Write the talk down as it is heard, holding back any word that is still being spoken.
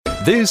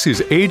This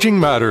is Aging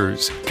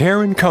Matters,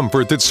 care and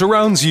comfort that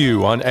surrounds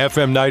you on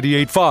FM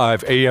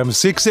 98.5 AM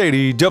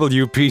 680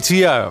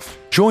 WPTF.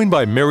 Joined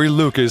by Mary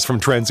Lucas from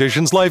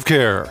Transitions Life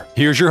Care.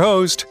 Here's your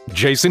host,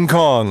 Jason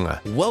Kong.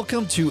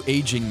 Welcome to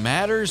Aging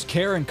Matters,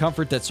 care and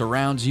comfort that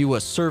surrounds you,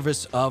 a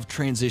service of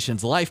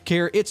Transitions Life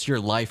Care. It's your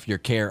life, your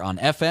care on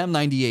FM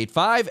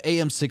 98.5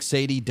 AM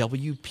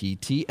 680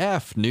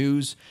 WPTF.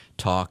 News,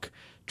 talk,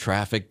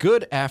 traffic.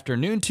 Good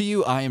afternoon to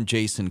you. I am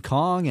Jason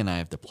Kong, and I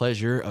have the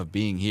pleasure of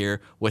being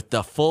here with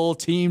the full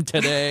team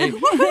today.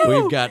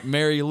 We've got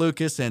Mary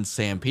Lucas and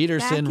Sam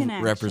Peterson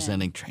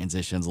representing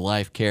Transitions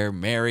Life Care.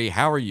 Mary,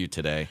 how are you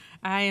today?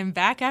 I am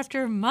back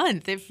after a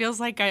month. It feels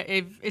like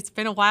it's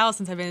been a while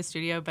since I've been in the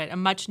studio, but a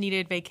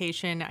much-needed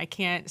vacation. I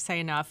can't say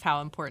enough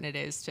how important it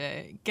is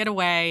to get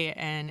away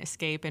and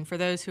escape. And for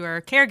those who are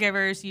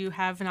caregivers, you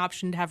have an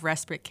option to have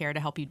respite care to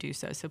help you do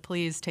so. So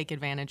please take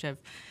advantage of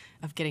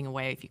getting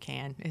away if you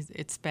can.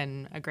 It's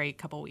been a great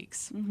couple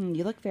weeks. Mm-hmm.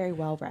 You look very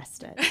well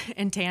rested.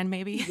 And tan,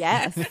 maybe?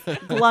 Yes.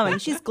 Glowing.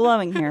 She's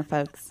glowing here,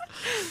 folks.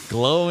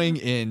 Glowing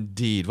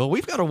indeed. Well,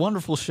 we've got a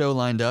wonderful show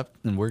lined up,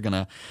 and we're going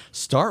to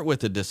start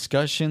with a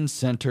discussion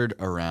centered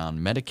around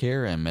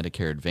Medicare and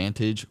Medicare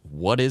Advantage.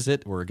 What is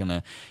it? We're going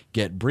to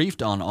get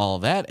briefed on all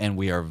that, and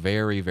we are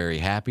very, very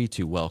happy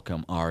to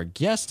welcome our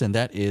guest, and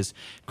that is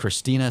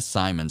Christina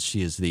Simons.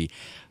 She is the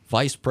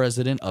Vice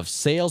President of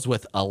Sales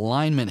with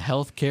Alignment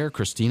Healthcare.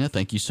 Christina,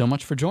 thank you so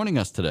much for joining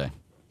us today.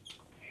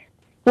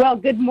 Well,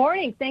 good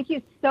morning. Thank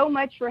you so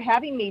much for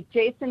having me,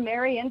 Jason,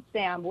 Mary, and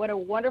Sam. What a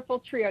wonderful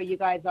trio you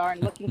guys are,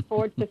 and looking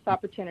forward to this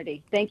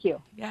opportunity. Thank you.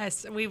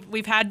 Yes,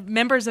 we've had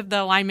members of the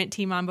Alignment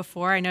team on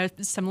before. I know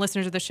some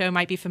listeners of the show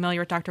might be familiar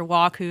with Dr.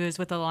 Walk, who is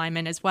with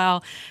Alignment as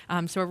well.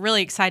 So we're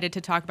really excited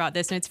to talk about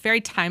this, and it's a very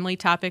timely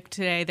topic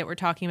today that we're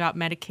talking about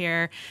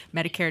Medicare,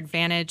 Medicare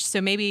Advantage. So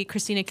maybe,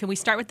 Christina, can we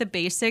start with the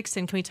basics,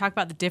 and can we talk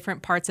about the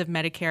different parts of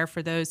Medicare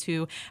for those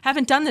who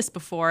haven't done this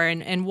before,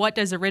 and what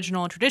does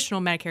original and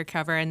traditional Medicare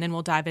cover, and then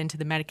we'll dive into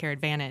the Medicare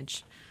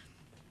Advantage.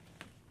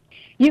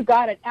 You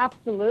got it.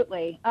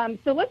 Absolutely.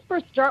 So let's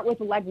first start with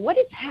what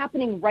is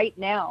happening right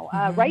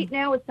now. Right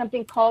now is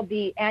something called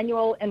the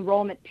annual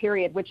enrollment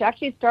period, which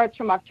actually starts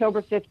from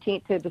October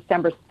 15th to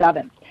December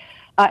 7th.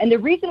 And the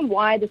reason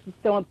why this is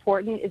so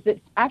important is it's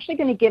actually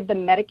going to give the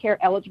Medicare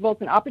eligibles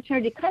an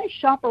opportunity to kind of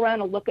shop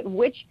around and look at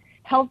which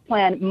health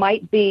plan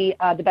might be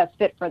the best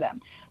fit for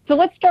them. So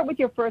let's start with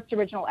your first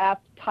original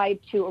ask tied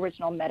to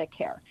original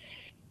Medicare.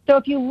 So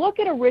if you look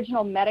at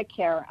original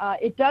Medicare,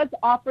 it does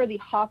offer the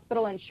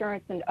hospital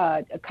insurance and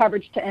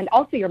coverage and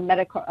also your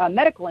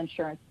medical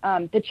insurance.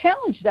 The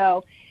challenge,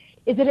 though,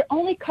 is that it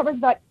only covers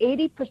about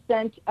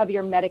 80% of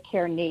your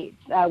Medicare needs,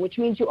 which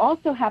means you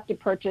also have to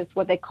purchase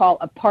what they call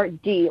a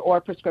Part D or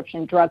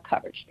prescription drug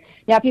coverage.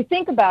 Now, if you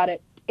think about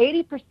it,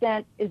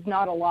 80% is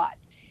not a lot.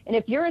 And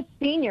if you're a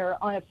senior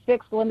on a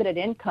fixed limited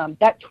income,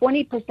 that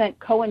 20%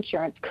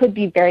 coinsurance could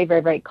be very,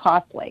 very, very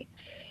costly.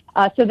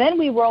 So then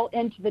we roll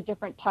into the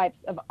different types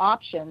of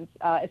options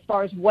as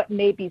far as what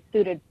may be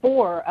suited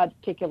for a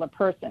particular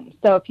person.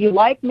 So if you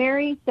like,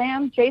 Mary,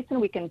 Sam, Jason,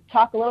 we can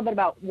talk a little bit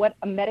about what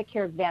a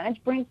Medicare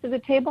Advantage brings to the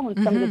table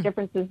and some of the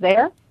differences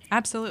there.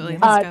 Absolutely.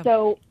 Let's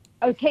go.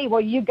 Okay,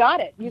 well, you got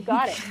it. You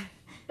got it.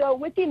 So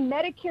with the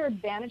Medicare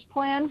Advantage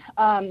plan,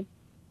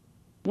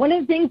 one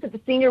of the things that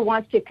the senior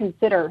wants to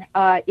consider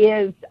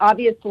is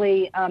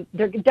obviously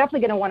they're definitely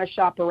going to want to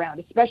shop around,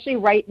 especially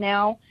right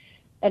now.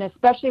 And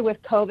especially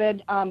with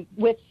COVID,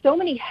 with so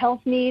many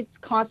health needs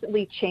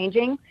constantly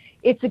changing,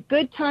 it's a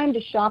good time to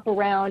shop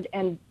around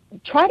and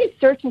try to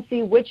search and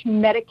see which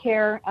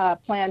Medicare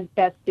plan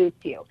best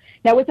suits you.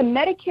 Now, with a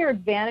Medicare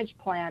Advantage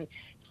plan,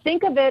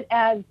 think of it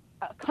as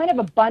kind of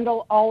a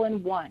bundle all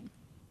in one.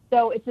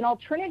 So it's an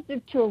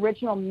alternative to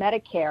original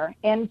Medicare,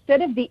 and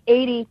instead of the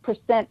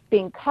 80%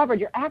 being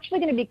covered, you're actually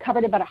going to be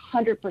covered about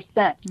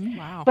 100%.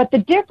 Wow. But the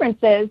difference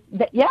is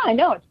that, yeah, I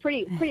know, it's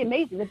pretty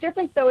amazing. The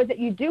difference, though, is that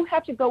you do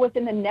have to go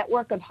within the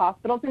network of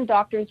hospitals and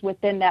doctors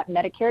within that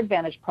Medicare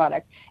Advantage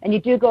product, and you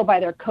do go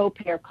by their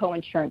copay or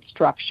coinsurance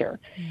structure.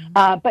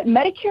 But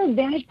Medicare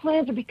Advantage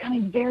plans are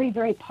becoming very,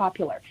 very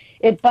popular.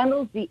 It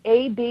bundles the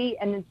A, B,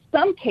 and in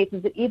some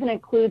cases, it even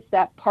includes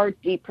that Part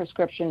D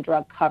prescription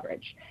drug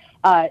coverage.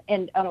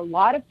 And a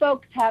lot of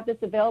folks have this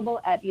available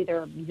at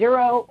either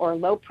zero or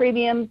low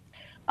premiums.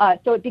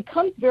 So it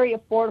becomes very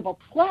affordable.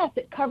 Plus,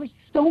 it covers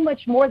so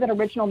much more that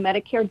original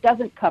Medicare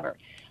doesn't cover.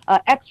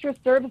 Extra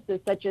services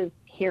such as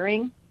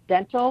hearing,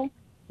 dental,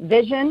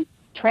 vision,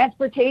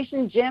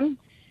 transportation, gym.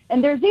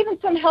 And there's even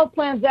some health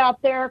plans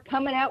out there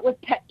coming out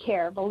with pet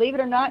care, believe it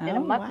or not, and a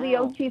monthly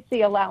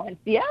OTC allowance.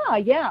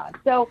 Yeah.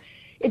 So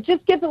it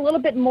just gives a little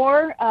bit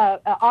more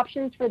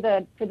options for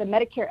the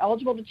Medicare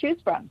eligible to choose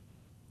from.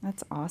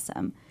 That's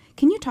awesome.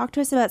 Can you talk to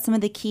us about some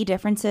of the key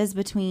differences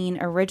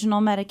between original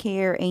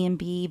Medicare, A and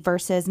B,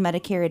 versus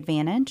Medicare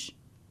Advantage?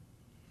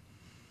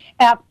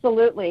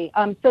 Absolutely.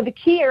 So the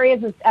key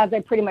areas is, as I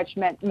pretty much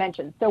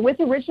mentioned. So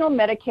with original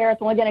Medicare,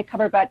 it's only going to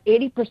cover about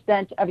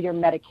 80% of your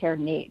Medicare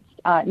needs.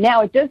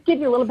 Now, it does give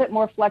you a little bit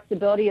more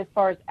flexibility as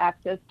far as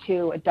access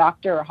to a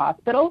doctor or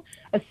hospital,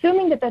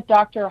 assuming that the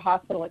doctor or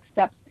hospital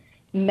accepts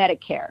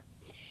Medicare.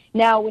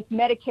 Now, with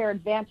Medicare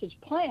Advantage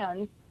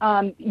plans,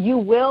 you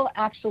will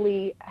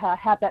actually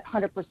have that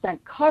 100%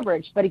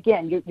 coverage. But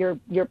again,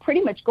 you're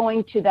pretty much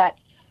going to that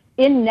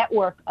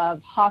in-network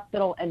of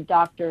hospital and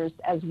doctors,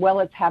 as well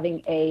as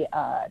having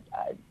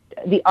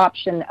the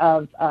option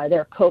of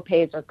their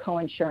copays or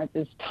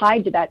coinsurances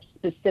tied to that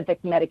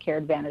specific Medicare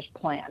Advantage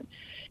plan.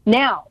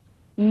 Now,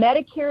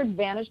 Medicare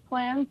Advantage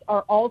plans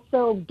are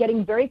also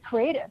getting very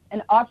creative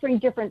and offering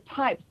different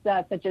types,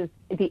 such as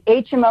the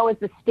HMO is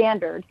the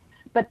standard,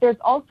 but there's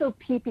also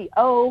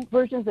PPO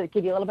versions that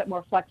give you a little bit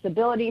more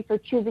flexibility for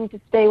choosing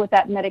to stay with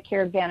that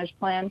Medicare Advantage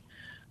plan,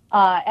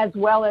 as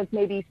well as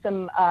maybe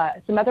some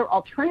other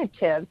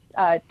alternatives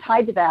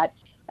tied to that,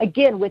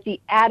 again, with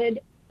the added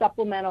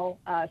supplemental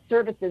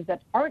services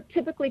that aren't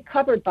typically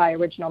covered by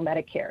original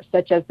Medicare,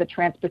 such as the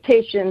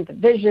transportation, the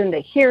vision, the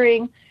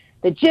hearing,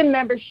 the gym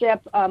membership,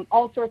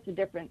 all sorts of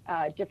different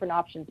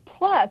options.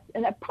 Plus,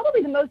 and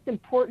probably the most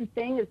important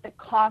thing is the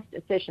cost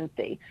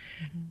efficiency.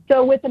 Mm-hmm.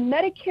 So with the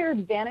Medicare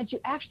Advantage,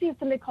 you actually have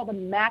something called a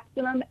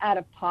maximum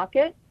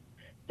out-of-pocket.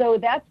 So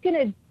that's going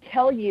to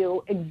tell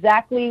you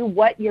exactly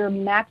what your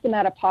maximum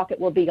out-of-pocket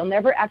will be. You'll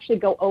never actually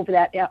go over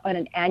that on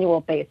an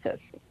annual basis.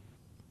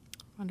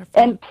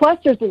 Wonderful. And plus,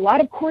 there's a lot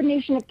of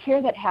coordination of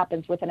care that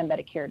happens within a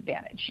Medicare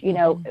Advantage. You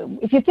know,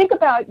 if you think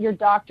about your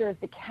doctor as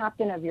the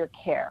captain of your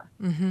care,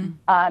 you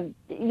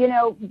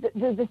know,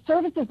 the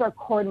services are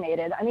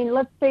coordinated. I mean,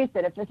 let's face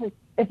it,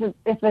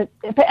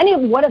 if any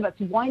one of us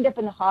wind up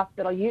in the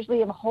hospital, usually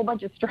you have a whole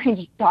bunch of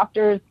strange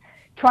doctors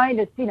trying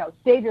to, you know,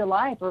 save your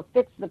life or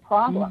fix the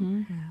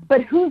problem.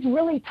 But who's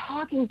really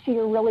talking to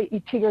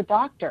your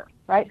doctor,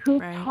 right? Who's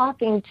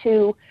talking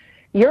to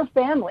your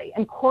family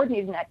and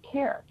coordinating that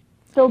care?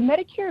 So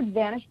Medicare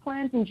Advantage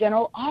plans in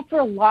general offer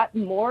a lot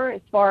more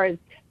as far as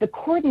the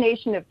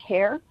coordination of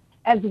care,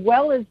 as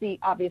well as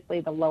obviously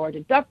the lower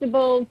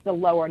deductibles, the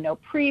lower no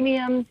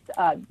premiums.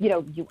 You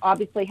know, you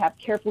obviously have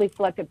carefully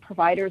selected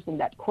providers in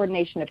that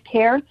coordination of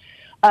care.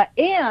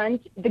 And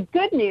the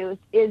good news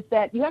is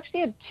that you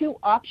actually have two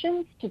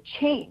options to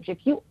change. If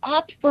you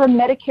opt for a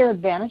Medicare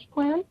Advantage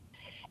plan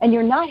and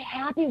you're not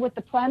happy with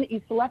the plan that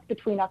you select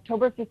between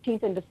October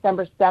 15th and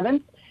December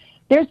 7th,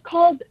 there's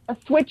called a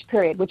switch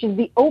period, which is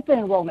the open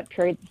enrollment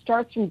period that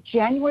starts from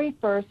January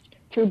 1st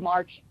through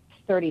March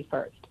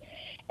 31st.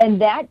 And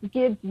that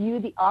gives you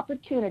the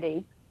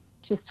opportunity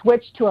to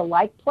switch to a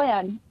like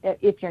plan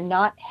if you're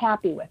not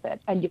happy with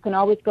it. And you can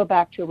always go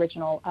back to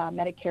original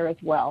Medicare as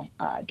well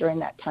during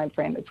that time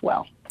frame as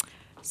well.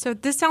 So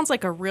this sounds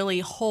like a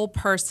really whole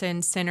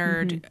person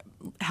centered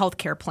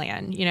healthcare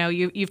plan. You know,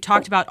 you've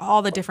talked about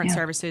all the different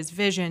services,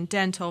 vision,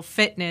 dental,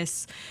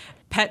 fitness,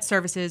 pet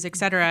services, et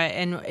cetera.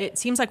 And it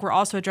seems like we're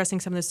also addressing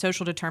some of the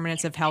social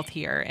determinants of health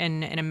here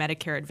in a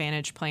Medicare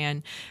Advantage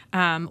plan.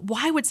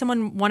 Why would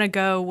someone want to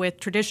go with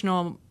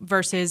traditional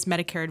versus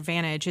Medicare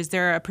Advantage? Is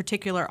there a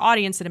particular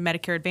audience that a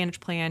Medicare Advantage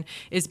plan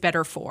is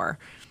better for?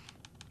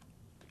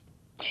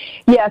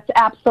 Yes,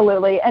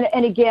 absolutely.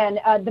 And again,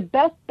 the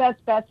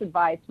best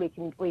advice we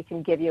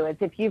can give you is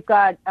if you've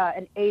got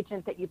an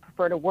agent that you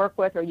prefer to work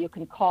with, or you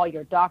can call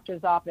your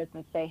doctor's office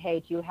and say,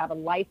 hey, do you have a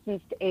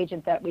licensed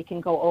agent that we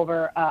can go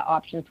over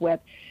options with?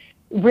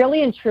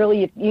 Really and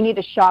truly, you need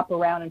to shop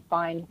around and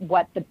find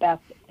what the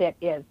best fit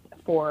is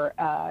for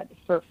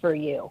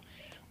you.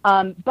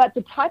 But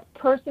the type of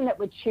person that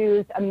would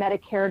choose a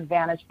Medicare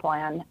Advantage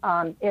plan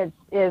is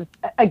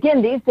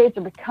again, these days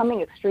are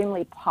becoming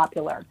extremely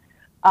popular.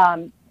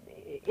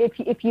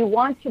 If you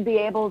want to be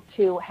able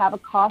to have a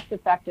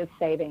cost-effective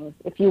savings,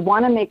 if you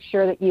want to make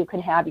sure that you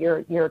can have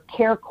your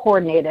care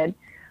coordinated,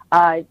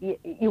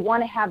 you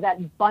want to have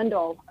that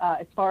bundle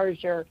as far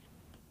as your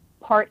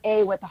Part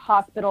A with the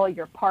hospital,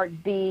 your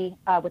Part B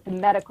with the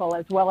medical,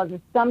 as well as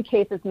in some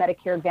cases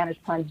Medicare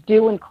Advantage plans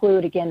do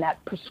include, again,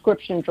 that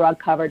prescription drug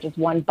coverage as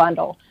one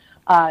bundle.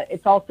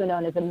 It's also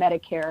known as a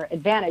Medicare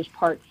Advantage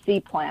Part C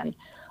plan.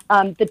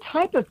 The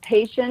type of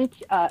patient,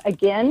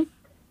 again,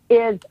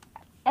 is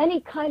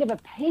any kind of a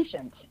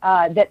patient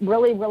that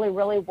really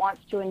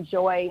wants to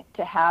enjoy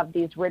to have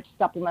these rich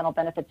supplemental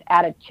benefits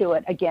added to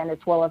it, again, as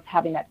well as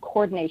having that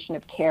coordination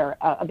of care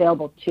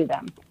available to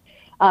them.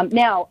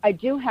 Now, I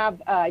do have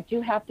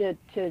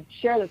to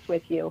share this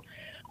with you.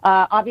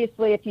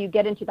 Obviously, if you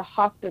get into the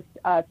hospice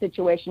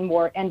situation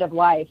more end of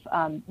life,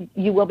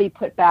 you will be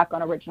put back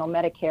on original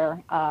Medicare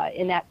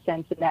in that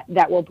sense, and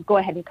that will go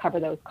ahead and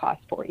cover those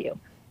costs for you.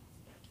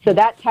 So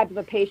that type of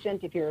a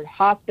patient, if you're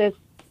hospice,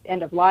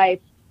 end of life,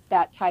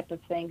 that type of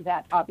thing,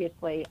 that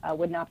obviously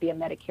would not be a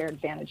Medicare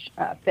Advantage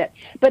fit.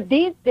 But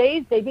these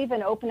days, they've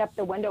even opened up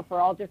the window for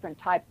all different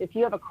types. If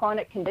you have a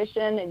chronic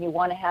condition and you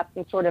want to have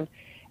some sort of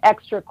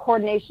extra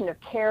coordination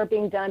of care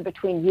being done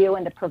between you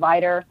and the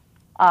provider,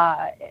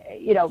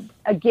 you know,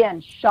 again,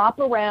 shop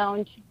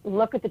around,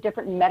 look at the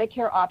different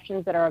Medicare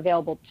options that are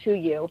available to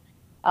you.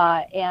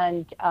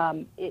 And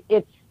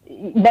it's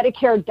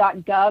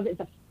Medicare.gov is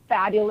a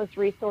fabulous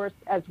resource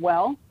as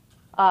well.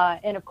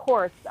 And of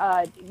course,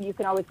 you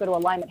can always go to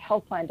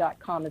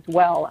alignmenthealthplan.com as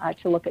well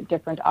to look at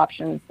different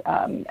options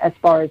as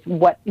far as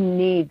what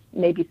needs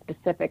may be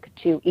specific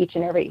to each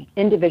and every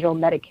individual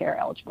Medicare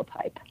eligible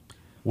type.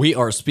 We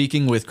are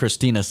speaking with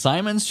Christina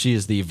Simons. She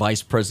is the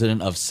Vice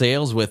President of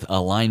Sales with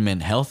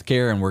Alignment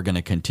Healthcare, and we're going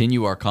to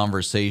continue our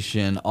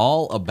conversation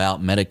all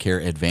about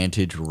Medicare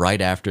Advantage right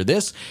after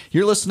this.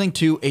 You're listening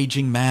to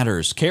Aging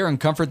Matters, care and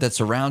comfort that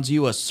surrounds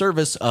you, a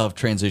service of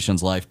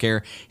Transitions Life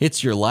Care.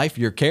 It's your life,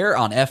 your care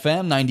on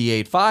FM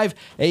 98.5,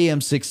 AM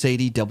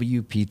 680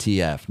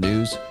 WPTF.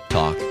 News,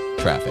 talk,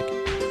 traffic.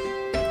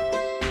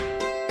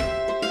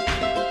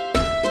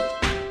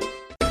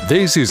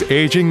 This is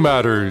Aging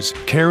Matters,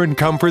 care and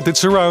comfort that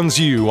surrounds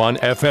you on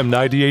FM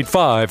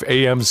 98.5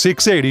 AM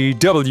 680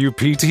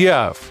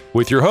 WPTF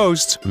with your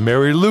hosts,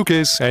 Mary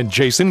Lucas and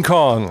Jason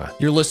Kong.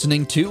 You're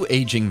listening to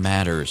Aging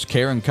Matters,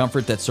 care and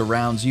comfort that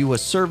surrounds you, a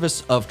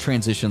service of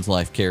Transitions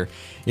Life Care.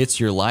 It's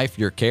your life,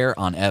 your care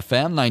on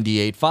FM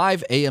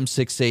 98.5 AM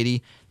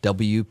 680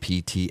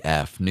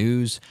 WPTF.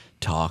 News,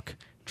 talk,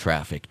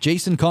 traffic.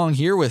 Jason Kong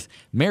here with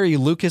Mary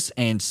Lucas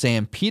and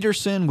Sam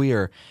Peterson. We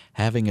are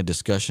having a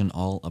discussion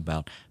all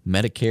about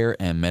Medicare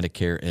and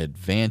Medicare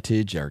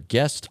Advantage. Our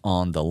guest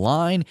on the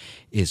line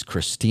is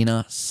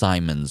Christina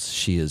Simons.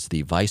 She is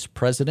the Vice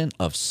President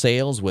of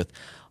Sales with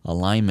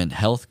Alignment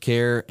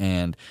Healthcare.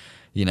 And,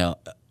 you know,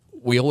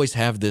 we always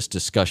have this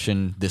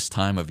discussion this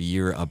time of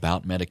year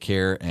about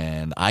Medicare,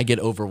 and I get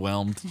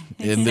overwhelmed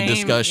in the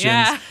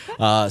discussions,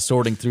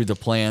 sorting through the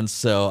plans.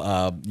 So,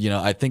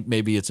 I think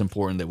maybe it's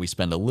important that we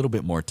spend a little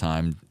bit more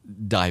time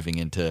diving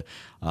into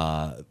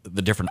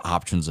the different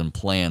options and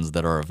plans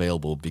that are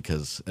available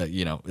because,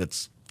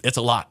 it's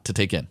a lot to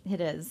take in.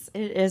 It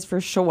is for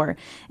sure.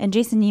 And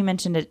Jason, you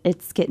mentioned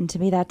it's getting to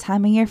be that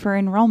time of year for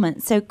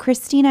enrollment. So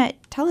Christina,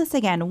 tell us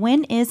again,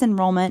 when is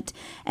enrollment,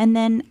 and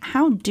then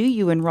how do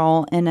you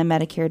enroll in a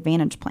Medicare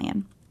Advantage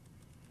plan?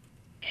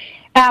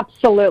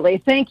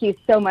 Absolutely. Thank you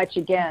so much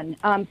again.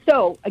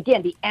 So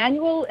again, the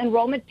annual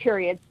enrollment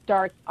period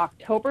starts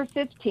October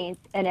 15th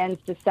and ends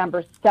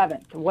December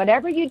 7th.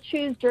 Whatever you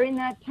choose during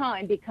that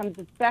time becomes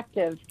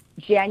effective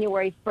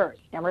January 1st.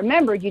 Now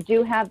remember, you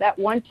do have that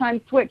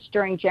one-time switch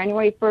during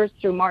January 1st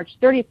through March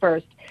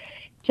 31st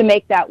to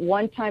make that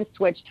one-time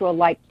switch to a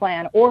light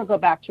plan or go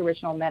back to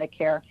original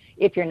Medicare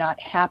if you're not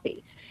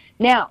happy.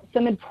 Now,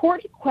 some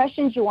important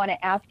questions you want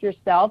to ask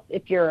yourself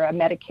if you're a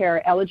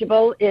Medicare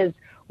eligible is,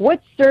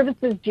 what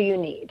services do you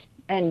need?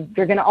 And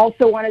you're going to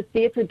also want to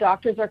see if your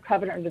doctors are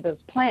covered under those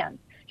plans.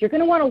 You're going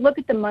to want to look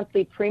at the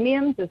monthly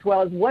premiums as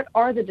well as what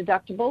are the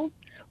deductibles,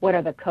 what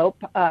are the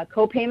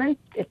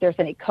co-payments, if there's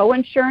any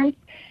co-insurance.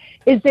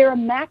 Is there a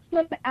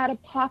maximum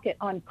out-of-pocket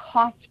on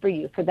costs for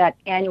you for that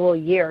annual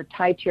year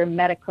tied to your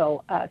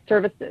medical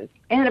services?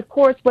 And, of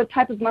course, what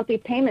type of monthly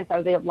payments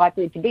are they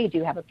likely to be? Do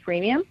you have a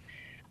premium?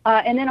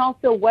 And then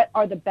also, what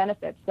are the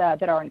benefits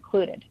that are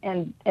included?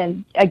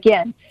 And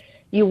again,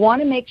 you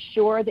want to make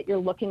sure that you're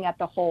looking at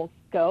the whole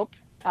scope.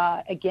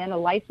 Again, a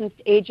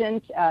licensed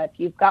agent, if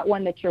you've got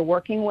one that you're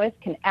working with,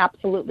 can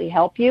absolutely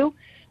help you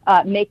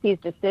make these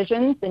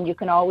decisions. And you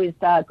can always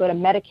go to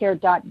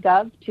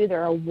Medicare.gov, too.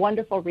 They're a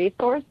wonderful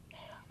resource.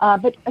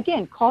 But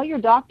again, call your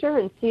doctor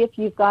and see if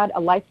you've got a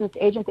licensed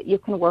agent that you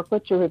can work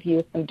with to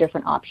review some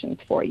different options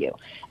for you.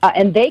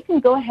 And they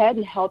can go ahead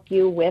and help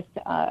you with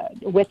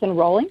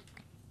enrolling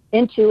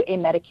into a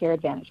Medicare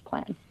Advantage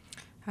plan.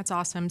 That's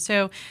awesome.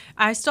 So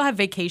I still have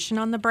vacation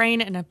on the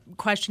brain, and a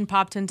question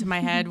popped into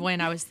my head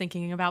when I was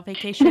thinking about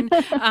vacation.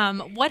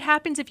 What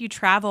happens if you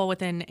travel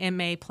with an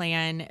MA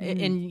plan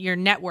in your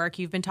network?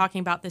 You've been talking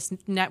about this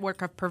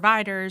network of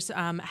providers.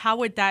 How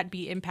would that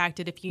be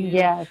impacted if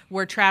you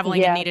were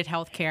traveling and needed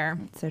health care?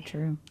 That's so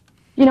true.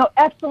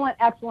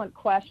 Excellent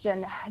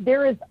question.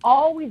 There is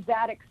always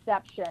that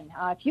exception.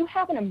 If you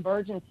have an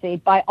emergency,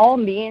 by all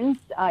means,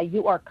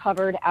 you are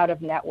covered out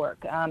of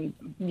network.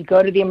 You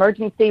go to the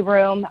emergency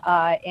room,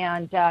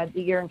 and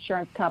your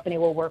insurance company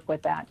will work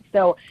with that.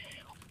 So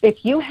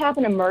if you have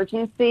an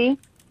emergency,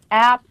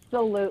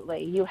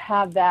 absolutely, you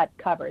have that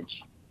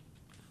coverage.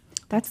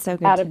 That's so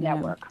good out to of know.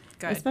 network.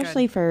 Good,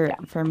 especially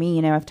for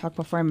me, I've talked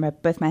before,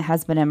 both my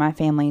husband and my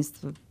families,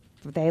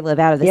 they live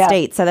out of the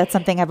state. So that's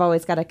something I've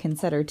always got to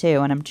consider,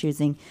 too, when I'm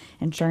choosing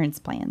insurance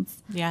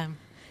plans. Yeah.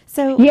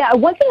 So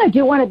one thing I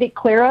do want to be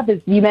clear of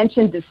is you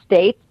mentioned the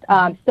states.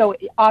 So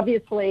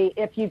obviously,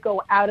 if you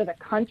go out of the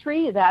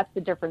country, that's a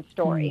different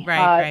story.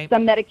 Right.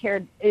 Some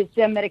Medicare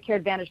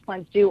Advantage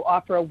plans do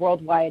offer a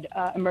worldwide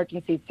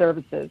emergency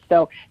services.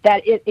 So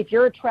that if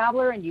you're a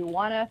traveler and you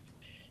want to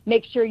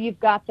make sure you've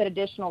got that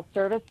additional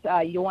service,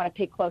 you want to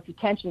pay close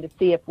attention to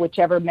see if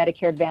whichever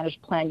Medicare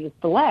Advantage plan you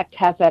select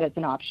has that as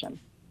an option.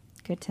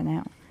 Good to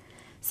know.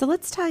 So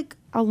let's talk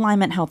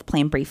Alignment Health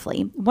Plan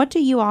briefly. What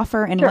do you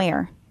offer and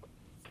where?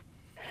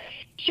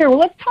 Sure. Well,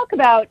 let's talk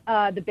about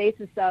the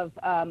basis of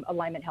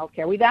Alignment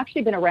Healthcare. We've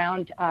actually been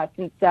around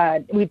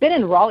we've been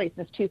in Raleigh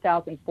since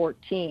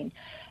 2014.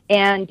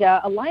 And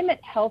Alignment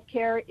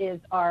Healthcare is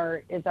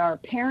our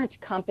parent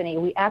company.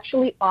 We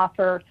actually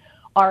offer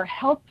our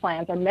health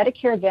plans, our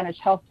Medicare Advantage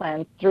health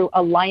plans, through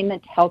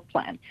Alignment Health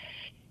Plan.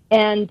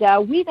 And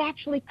we've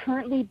actually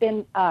currently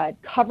been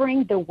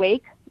covering the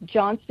Wake,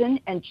 Johnson,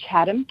 and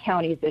Chatham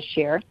counties this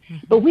year.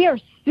 But we are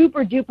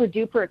super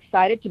duper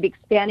excited to be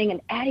expanding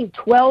and adding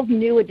 12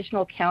 new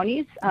additional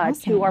counties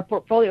to our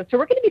portfolio. So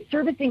we're going to be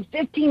servicing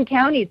 15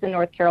 counties in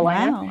North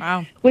Carolina,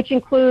 Wow. which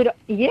include,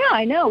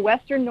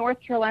 Western North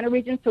Carolina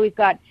region. So we've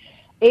got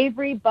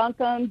Avery,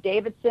 Buncombe,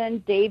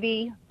 Davidson,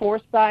 Davie,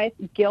 Forsyth,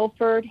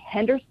 Guilford,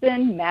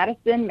 Henderson,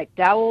 Madison,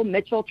 McDowell,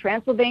 Mitchell,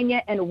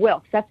 Transylvania, and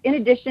Wilkes. That's in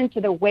addition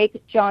to the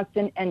Wake,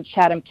 Johnson, and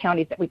Chatham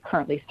counties that we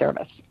currently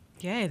service.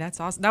 Yay, that's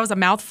awesome. That was a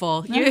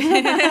mouthful.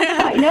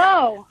 I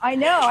know.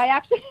 I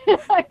actually,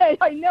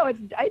 I know.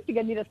 I think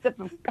I need a sip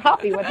of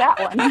coffee with that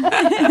one.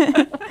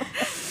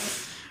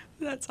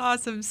 That's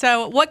awesome.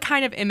 So what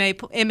kind of MA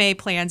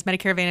plans,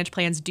 Medicare Advantage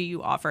plans, do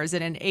you offer? Is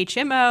it an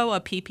HMO,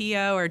 a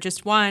PPO, or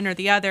just one or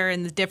the other,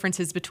 and the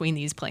differences between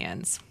these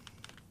plans?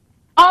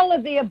 All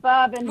of the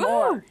above and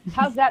more.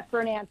 How's that for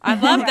an answer? I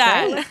love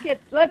that. Let's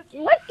get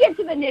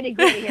to the nitty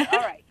gritty here. All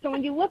right. So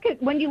when you look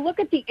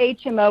at the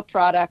HMO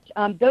product,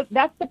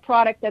 that's the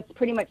product that's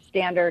pretty much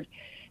standard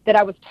that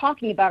I was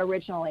talking about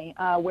originally,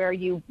 where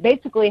you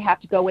basically have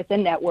to go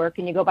within network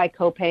and you go by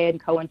copay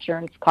and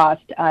co-insurance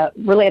cost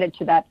related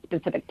to that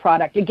specific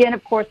product. Again,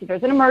 of course, if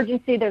there's an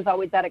emergency, there's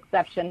always that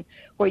exception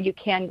where you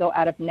can go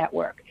out of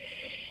network.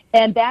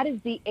 And that is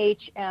the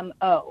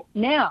HMO.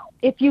 Now,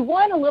 if you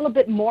want a little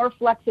bit more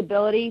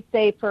flexibility,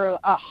 say for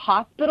a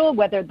hospital,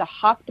 whether the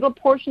hospital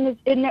portion is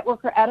in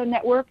network or out of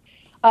network,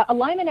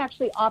 Alignment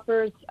actually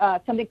offers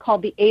something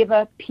called the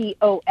AVA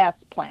POS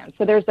plan.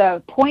 So there's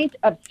a point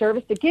of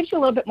service that gives you a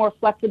little bit more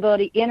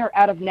flexibility in or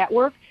out of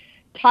network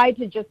tied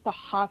to just the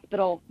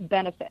hospital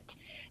benefit.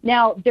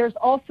 Now, there's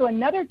also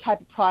another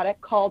type of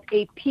product called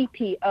a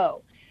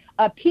PPO.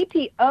 A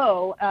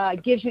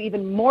PPO gives you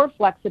even more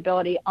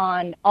flexibility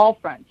on all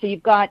fronts. So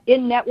you've got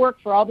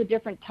in-network for all the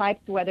different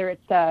types, whether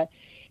it's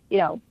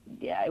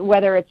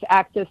whether it's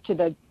access to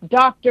the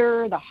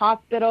doctor, the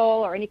hospital,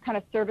 or any kind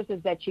of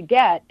services that you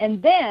get.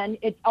 And then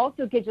it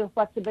also gives you the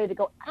flexibility to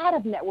go out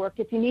of network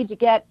if you need to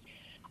get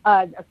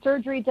a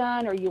surgery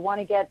done, or you want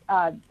to get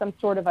some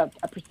sort of a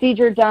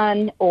procedure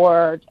done,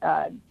 or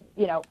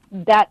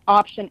that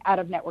option out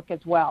of network as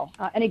well.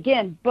 And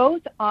again,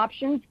 both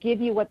options give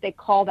you what they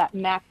call that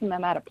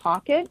maximum out of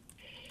pocket.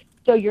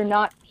 So you're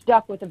not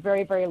stuck with a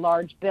very, very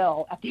large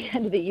bill at the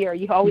end of the year.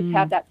 You always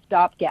have that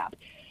stopgap.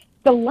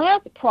 The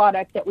last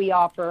product that we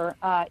offer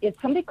is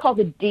something called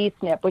the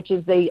DSNP, which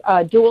is the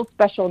Dual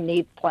Special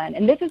Needs Plan.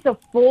 And this is a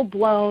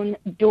full-blown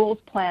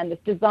duals plan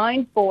that's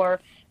designed for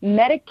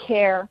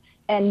Medicare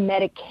and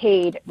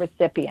Medicaid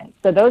recipients.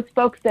 So those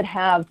folks that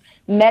have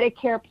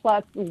Medicare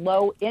plus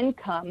low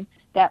income,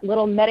 that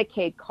little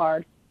Medicaid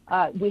card,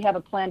 we have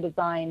a plan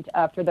designed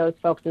for those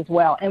folks as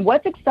well. And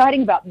what's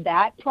exciting about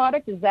that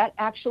product is that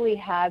actually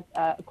has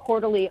a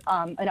quarterly,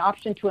 an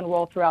option to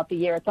enroll throughout the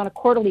year. It's on a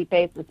quarterly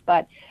basis,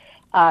 but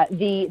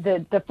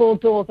the full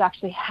duals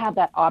actually have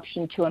that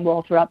option to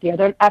enroll throughout the year.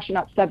 They're actually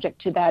not subject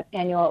to that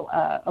annual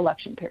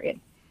election period.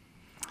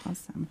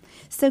 Awesome.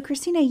 So,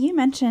 Christina, you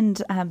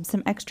mentioned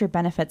some extra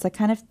benefits that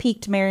kind of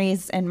piqued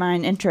Mary's and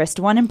mine interest.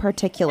 One in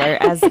particular,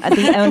 as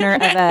the owner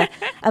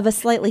of a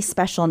slightly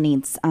special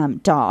needs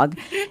dog.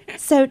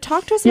 So,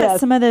 talk to us about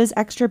some of those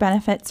extra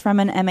benefits from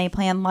an MA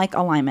plan, like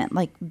Alignment,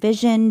 like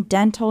vision,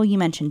 dental. You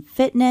mentioned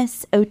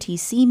fitness,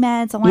 OTC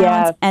meds,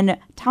 allowance, and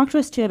talk to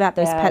us too about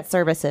those pet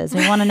services.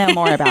 We want to know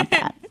more about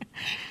that.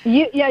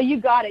 You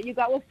got it.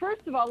 Well,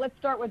 first of all, let's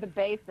start with the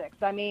basics.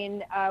 I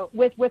mean,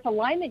 with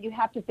Alignment, you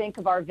have to think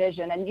of our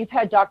vision, and you've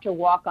had Dr.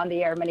 Walk on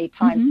the air many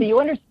times, so you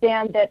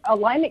understand that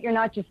Alignment, you're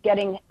not just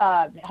getting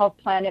health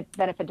plan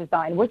benefit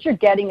design. What you're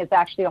getting is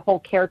actually a whole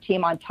care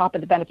team on top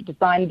of the benefit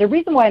design. The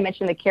reason why I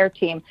mentioned the care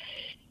team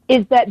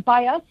is that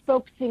by us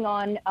focusing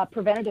on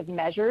preventative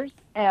measures,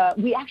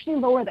 we actually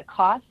lower the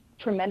cost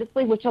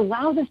tremendously, which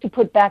allows us to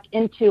put back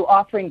into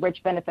offering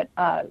rich benefits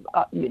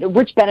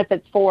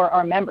for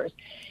our members.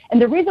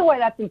 And the reason why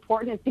that's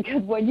important is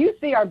because when you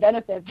see our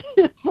benefits,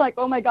 it's like,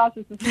 oh my gosh,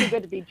 this is too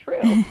good to be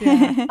true.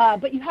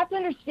 But you have to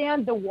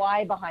understand the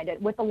why behind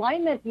it. With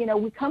Alignment,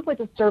 we come with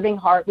a serving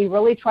heart. We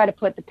really try to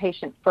put the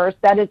patient first.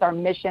 That is our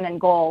mission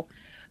and goal.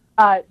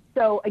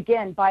 So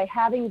again, by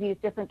having these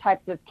different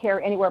types of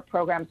care anywhere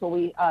programs where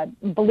we,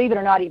 believe it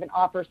or not, even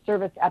offer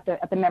service at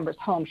the member's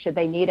home should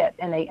they need it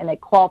and they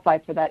qualify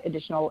for that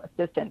additional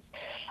assistance.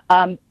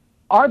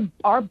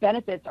 Our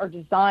benefits are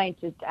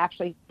designed to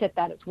actually fit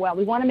that as well.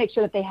 We want to make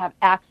sure that they have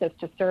access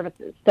to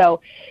services.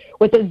 So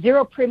with a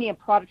zero premium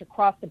product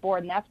across the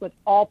board, and that's with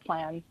all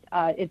plans,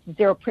 it's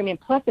zero premium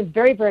plus a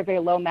very, very, very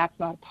low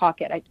maximum out of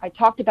pocket. I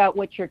talked about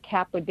what your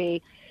cap would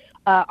be.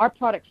 Our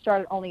product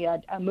started only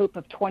a MOOP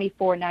of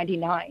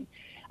 $24.99.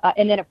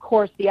 And then, of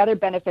course, the other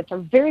benefits are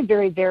very,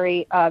 very,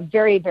 very,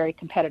 very, very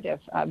competitive,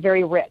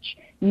 very rich.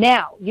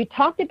 Now, you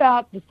talked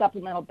about the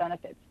supplemental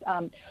benefits.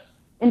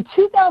 In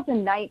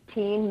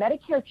 2019,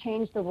 Medicare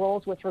changed the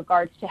rules with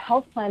regards to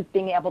health plans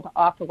being able to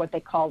offer what they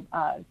call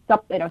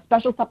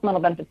special supplemental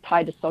benefits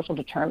tied to social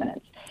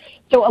determinants.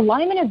 So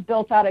Alignment has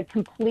built out a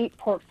complete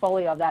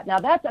portfolio of that. Now,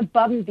 that's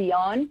above and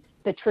beyond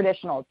the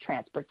traditional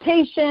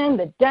transportation,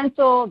 the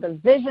dental, the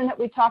vision that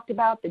we talked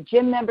about, the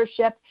gym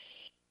membership.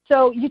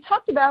 So you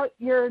talked about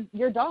your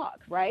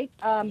dog, right?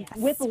 Yes.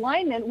 With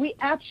Alignment, we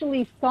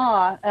actually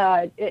saw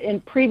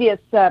in previous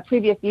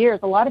years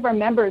a lot of our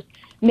members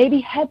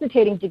maybe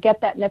hesitating to get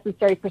that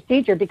necessary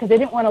procedure because they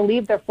didn't want to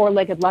leave their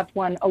four-legged loved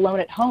one alone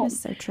at home. That's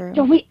so true.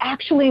 So we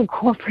actually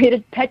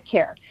incorporated pet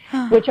care,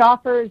 which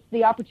offers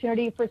the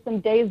opportunity for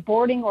some days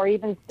boarding or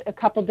even a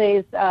couple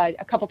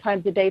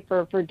times a day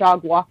for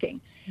dog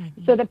walking.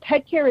 Mm-hmm. So the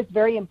pet care is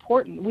very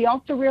important. We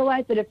also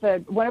realize that if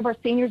one of our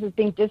seniors is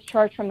being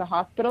discharged from the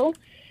hospital,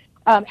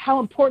 how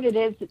important it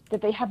is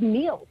that they have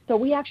meals. So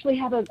we actually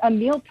have a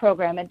meal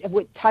program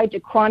tied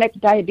to chronic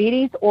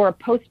diabetes or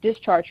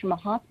post-discharge from a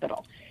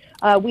hospital.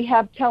 We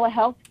have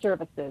telehealth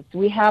services.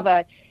 We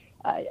have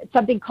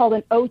something called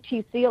an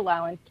OTC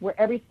allowance, where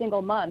every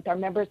single month our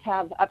members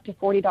have up to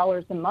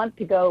 $40 a month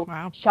to go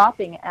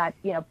shopping at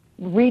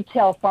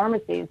retail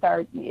pharmacies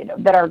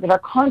that are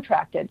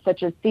contracted,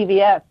 such as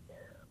CVS,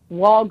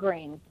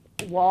 Walgreens,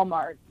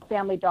 Walmart,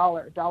 Family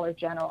Dollar, Dollar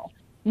General.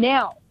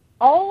 Now,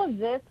 all of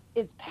this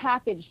is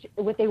packaged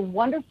with a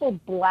wonderful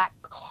black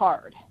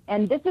card,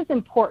 and this is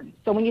important.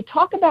 So when you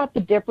talk about the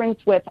difference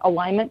with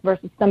Alignment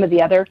versus some of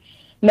the other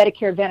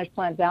Medicare Advantage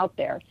plans out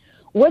there,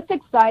 what's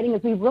exciting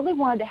is we really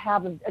wanted to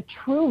have a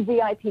true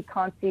VIP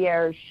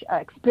concierge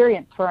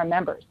experience for our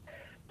members.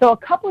 So a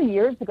couple of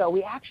years ago,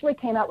 we actually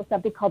came out with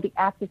something called the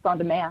Access on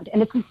Demand,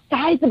 and it's the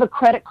size of a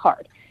credit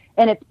card,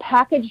 and it's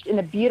packaged in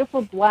a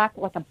beautiful black,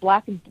 like a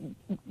black,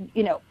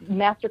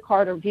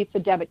 MasterCard or Visa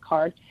debit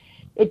card.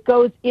 It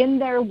goes in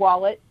their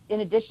wallet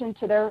in addition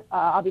to their,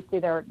 obviously,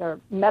 their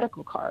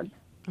medical card.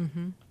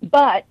 Mm-hmm.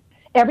 But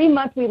every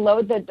month we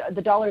load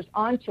the dollars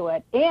onto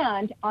it,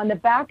 and on the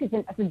back is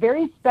a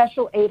very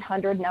special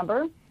 800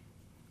 number,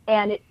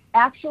 and it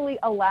actually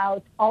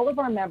allows all of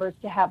our members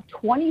to have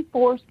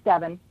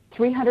 24/7,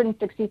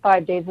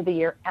 365 days of the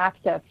year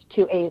access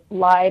to a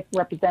live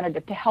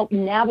representative to help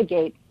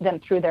navigate them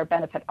through their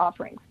benefit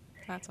offerings.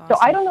 That's awesome.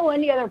 So I don't know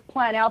any other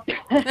plan out there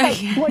that has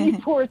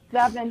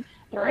 24/7,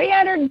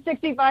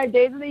 365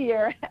 days of the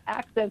year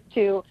access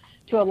to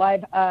a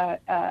live,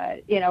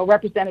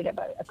 representative,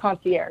 a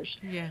concierge.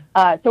 Yeah.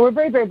 So we're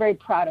very, very, very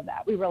proud of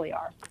that. We really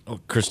are.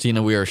 Oh,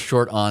 Christina, we are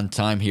short on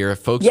time here. If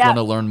folks want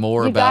to learn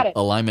more about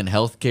Alignment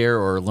Healthcare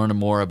or learn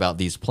more about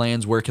these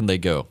plans, where can they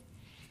go?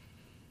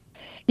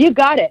 You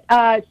got it.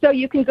 So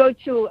you can go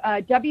to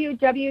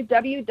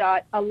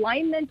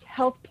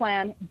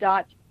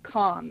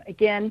www.alignmenthealthplan.com.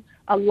 Again,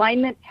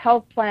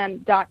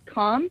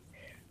 alignmenthealthplan.com.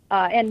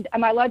 And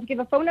am I allowed to give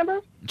a phone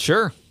number?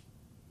 Sure.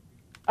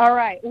 All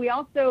right.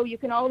 You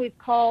can always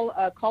call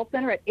call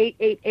center at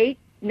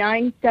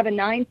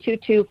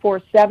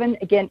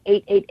 888-979-2247. Again,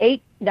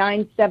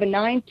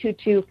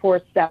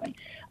 888-979-2247.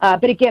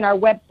 But again, our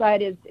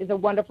website is a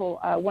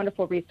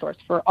wonderful resource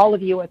for all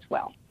of you as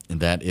well. And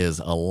that is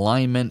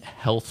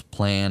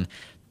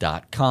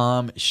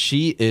alignmenthealthplan.com.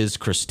 She is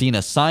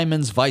Christina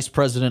Simons, Vice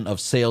President of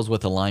Sales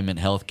with Alignment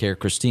Healthcare.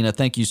 Christina,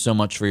 thank you so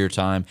much for your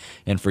time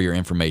and for your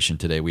information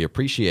today. We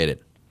appreciate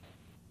it.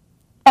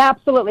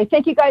 Absolutely.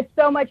 Thank you guys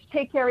so much.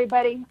 Take care,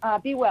 everybody.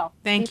 Be well.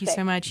 Thank you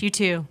so much. You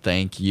too.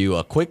 Thank you.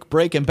 A quick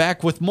break and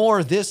back with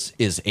more. This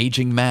is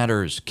Aging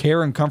Matters,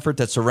 care and comfort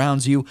that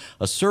surrounds you,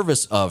 a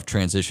service of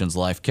Transitions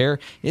Life Care.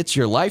 It's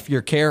your life,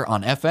 your care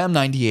on FM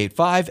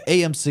 98.5,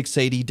 AM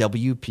 680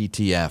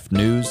 WPTF.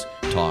 News,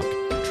 talk,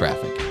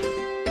 traffic.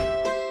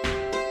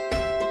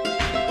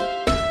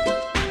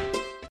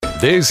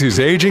 This is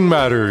Aging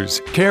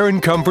Matters, care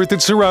and comfort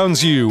that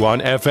surrounds you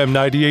on FM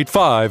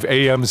 98.5,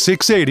 AM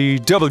 680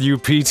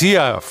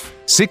 WPTF.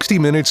 60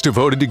 minutes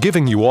devoted to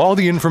giving you all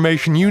the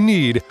information you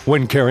need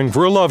when caring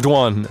for a loved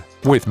one.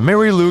 With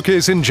Mary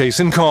Lucas and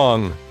Jason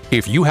Kong.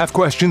 If you have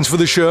questions for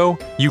the show,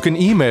 you can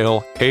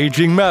email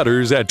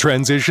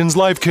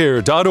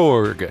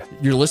agingmatters@transitionslifecare.org.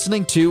 You're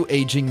listening to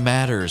Aging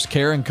Matters,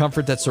 care and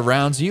comfort that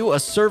surrounds you, a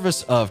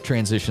service of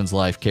Transitions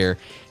Life Care.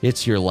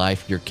 It's your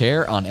life, your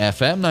care on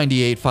FM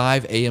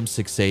 98.5, AM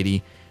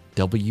 680,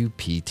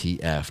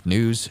 WPTF.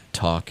 News,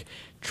 talk,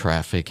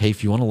 traffic. Hey,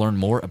 if you want to learn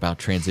more about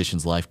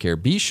Transitions Life Care,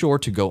 be sure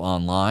to go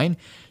online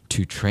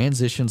to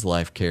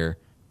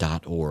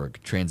transitionslifecare.org,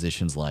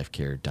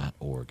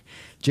 transitionslifecare.org.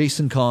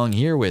 Jason Kong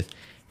here with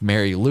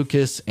Mary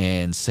Lucas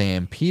and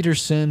Sam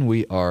Peterson.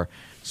 We are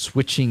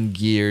switching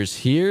gears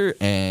here,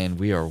 and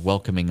we are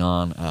welcoming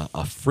on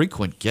a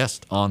frequent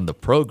guest on the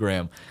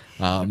program,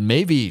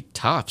 maybe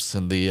tops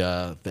in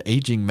the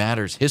Aging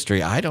Matters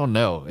history. I don't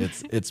know.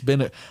 It's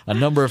been a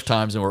number of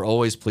times, and we're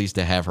always pleased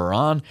to have her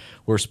on.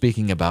 We're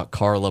speaking about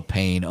Carla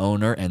Payne,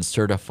 owner and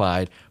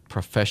certified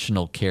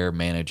professional care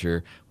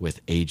manager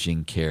with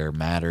Aging Care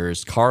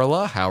Matters.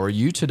 Carla, how are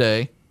you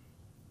today?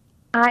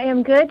 I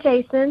am good,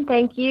 Jason.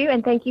 Thank you.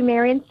 And thank you,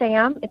 Mary and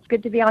Sam. It's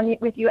good to be on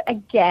with you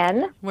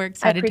again. We're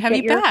excited to have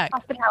you back.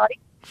 Hospitality.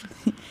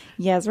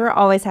 Yes, we're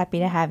always happy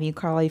to have you,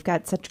 Carla. You've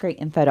got such great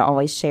info to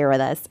always share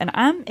with us. And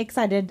I'm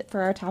excited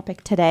for our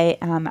topic today.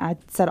 I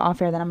said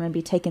off air that I'm going to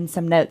be taking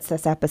some notes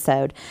this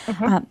episode.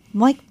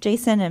 Like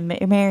Jason and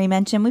Mary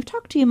mentioned, we've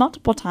talked to you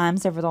multiple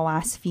times over the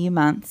last few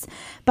months.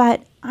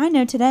 But I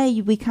know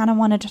today we kind of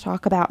wanted to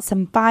talk about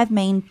some 5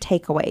 main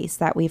takeaways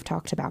that we've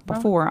talked about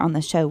before on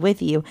the show with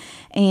you.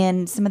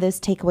 And some of those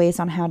takeaways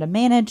on how to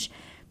manage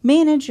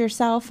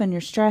yourself and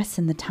your stress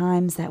in the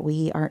times that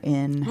we are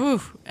in.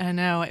 Ooh, I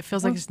know. It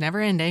feels like it's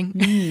never ending.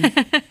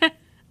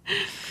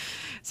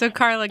 So,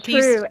 Carla, can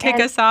you kick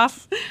us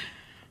off?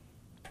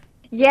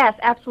 Yes,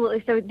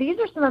 absolutely. So these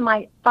are some of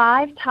my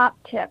 5 top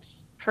tips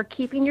for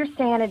keeping your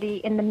sanity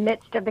in the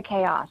midst of the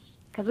chaos,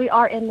 because we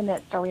are in the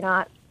midst, are we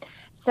not?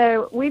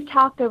 So we've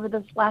talked over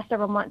the last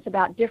several months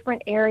about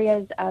different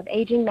areas of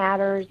Aging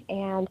Matters,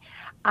 and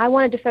I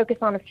wanted to focus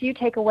on a few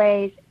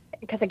takeaways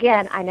because,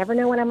 again, I never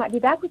know when I might be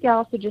back with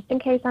y'all, so just in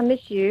case I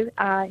miss you,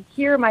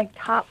 here are my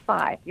top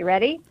 5. You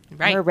ready?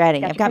 Right. We're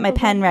ready. I've got my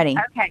pen ready.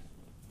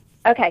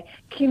 Okay.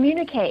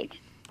 Communicate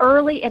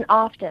early and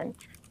often.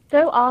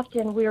 So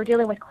often we are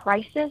dealing with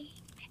crisis,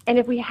 and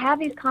if we have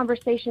these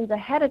conversations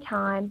ahead of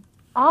time,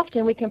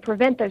 often we can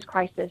prevent those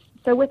crises.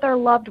 So with our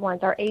loved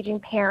ones, our aging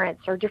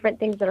parents, or different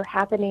things that are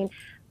happening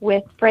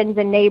with friends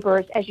and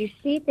neighbors, as you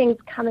see things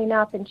coming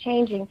up and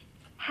changing,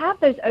 have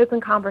those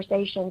open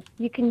conversations.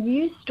 You can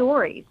use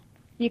stories.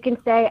 You can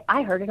say,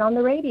 I heard it on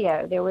the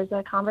radio. There was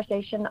a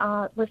conversation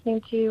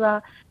listening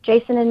to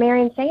Jason and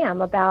Mary and Sam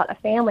about a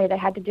family that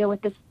had to deal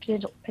with this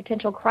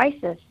potential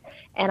crisis,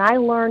 and I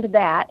learned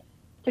that.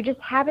 So just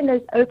having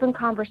those open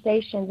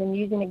conversations and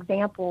using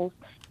examples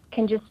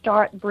can just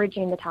start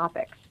bridging the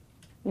topics.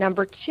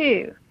 Number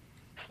 2,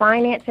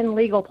 finance and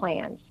legal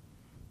plans.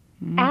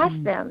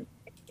 Ask them.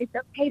 It's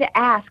okay to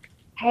ask,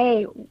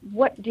 hey,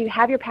 what do you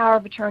have your power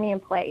of attorney in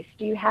place?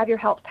 Do you have your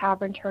health power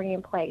of attorney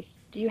in place?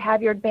 Do you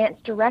have your advance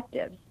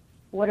directives?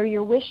 What are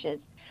your wishes?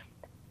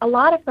 A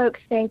lot of folks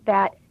think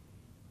that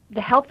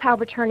the health power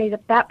of attorney,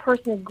 that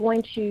person is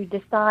going to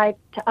decide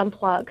to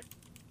unplug.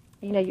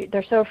 You know,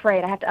 they're so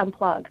afraid I have to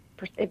unplug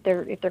if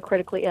they're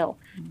critically ill.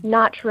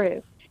 Not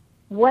true.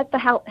 What the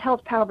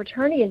health power of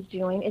attorney is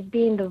doing is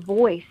being the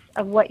voice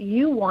of what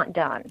you want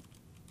done.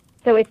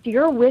 So it's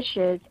your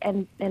wishes,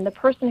 and the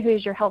person who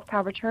is your health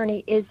power of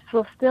attorney is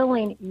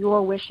fulfilling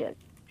your wishes.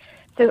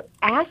 So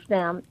ask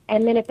them,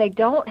 and then if they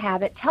don't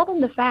have it, tell them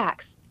the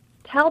facts.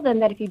 Tell them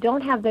that if you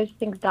don't have those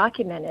things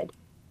documented,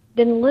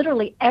 then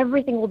literally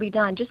everything will be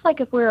done. Just like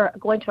if we're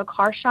going to a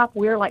car shop,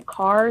 we're like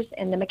cars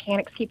and the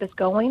mechanics keep us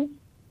going.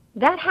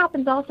 That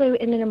happens also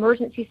in an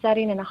emergency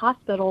setting in a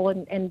hospital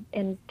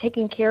and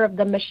taking care of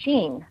the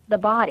machine, the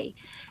body.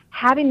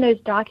 Having those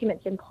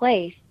documents in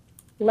place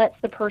lets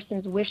the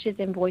person's wishes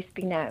and voice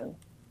be known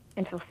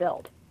and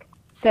fulfilled.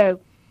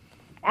 So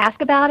ask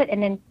about it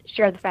and then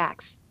share the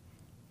facts.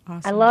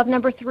 Awesome. I love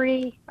number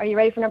 3. Are you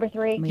ready for number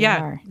 3? We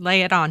Yeah, are.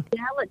 lay it on.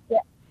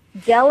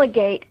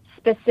 Delegate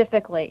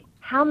specifically.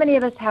 How many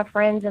of us have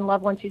friends and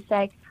loved ones who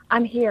say,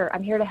 I'm here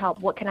to help,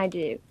 what can I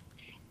do?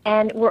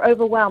 And we're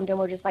overwhelmed and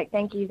we're just like,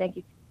 thank you.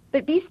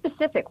 But be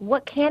specific.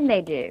 What can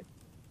they do?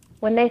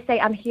 When they say,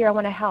 I'm here, I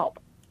want to help.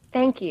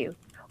 Thank you.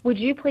 Would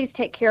you please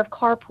take care of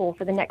carpool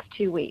for the next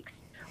 2 weeks?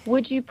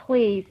 Would you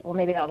please, well,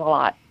 maybe that's a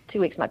lot.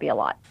 2 weeks might be a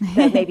lot.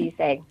 So maybe you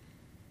say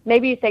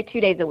 2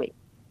 days a week.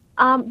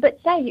 But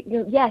say,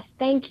 yes,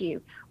 thank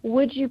you.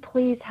 Would you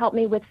please help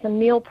me with some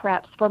meal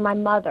preps for my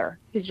mother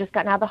who's just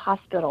gotten out of the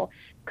hospital?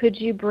 Could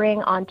you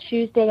bring on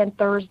Tuesday and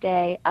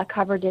Thursday a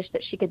cover dish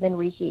that she could then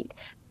reheat?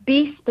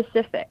 Be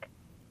specific.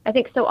 I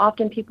think so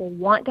often people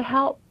want to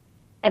help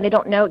and they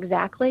don't know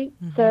exactly.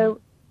 So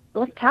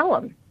let's tell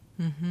them.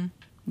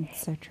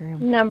 It's so true.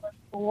 Number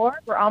 4,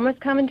 we're almost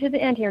coming to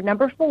the end here.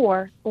 Number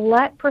 4,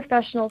 let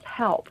professionals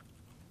help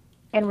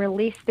and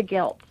release the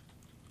guilt.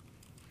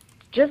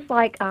 Just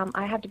like,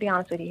 I have to be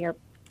honest with you here,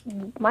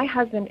 my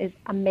husband is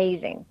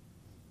amazing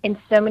in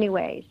so many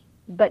ways,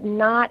 but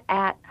not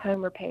at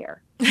home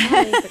repair.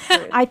 That is the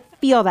truth. I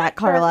feel that,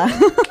 Carla.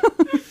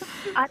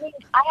 I mean,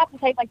 I have to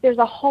say, like, there's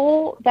a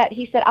hole that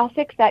he said, I'll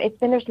fix that. It's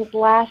been there since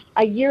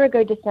a year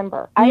ago,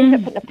 December. I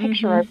ended up putting a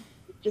picture of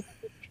just,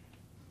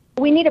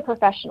 we need a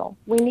professional.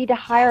 We need to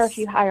hire, if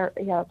you hire,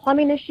 a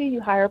plumbing issue,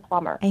 you hire a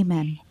plumber.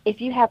 Amen. If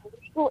you have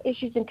legal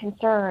issues and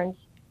concerns,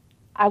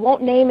 I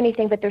won't name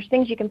anything, but there's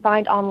things you can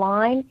find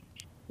online.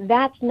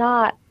 That's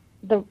not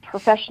the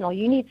professional.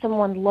 You need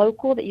someone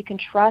local that you can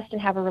trust and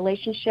have a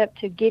relationship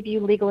to give you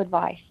legal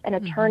advice, an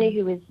attorney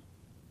who is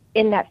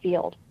in that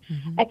field.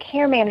 A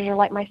care manager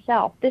like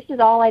myself. This is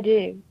all I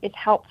do is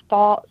help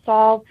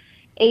solve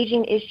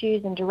aging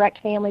issues and direct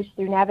families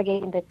through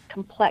navigating the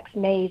complex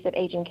maze of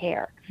aging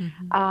care.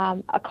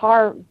 A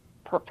car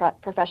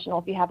professional,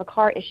 if you have a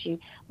car issue,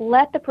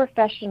 let the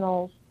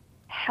professionals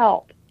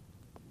help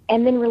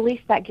and then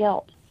release that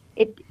guilt.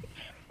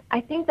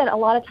 I think that a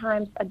lot of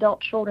times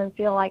adult children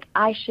feel like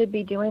I should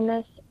be doing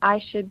this.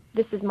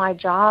 This is my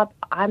job.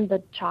 I'm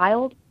the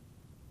child.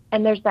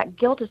 And there's that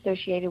guilt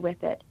associated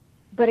with it.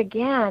 But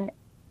again,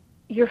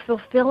 you're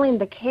fulfilling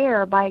the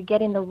care by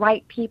getting the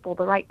right people,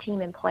 the right team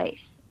in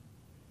place.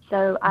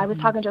 So I was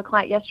talking to a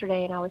client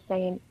yesterday, and I was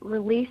saying,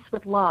 release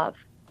with love.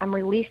 I'm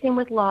releasing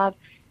with love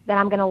that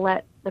I'm going to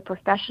let the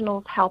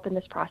professionals help in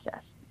this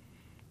process.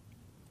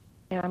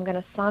 And I'm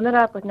going to sum it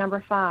up with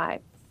number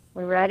 5.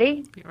 We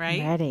ready?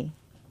 Right? Ready.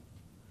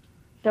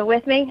 Still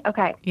with me?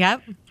 Okay.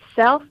 Yep.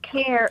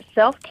 Self-care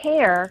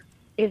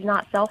is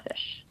not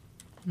selfish.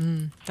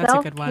 That's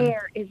a good one.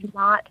 Self-care is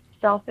not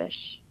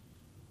selfish.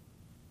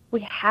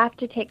 We have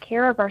to take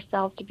care of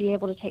ourselves to be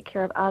able to take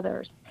care of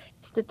others.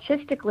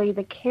 Statistically,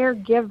 the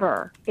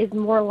caregiver is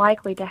more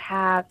likely to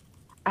have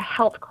a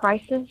health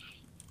crisis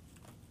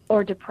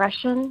or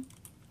depression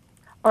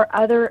or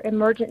other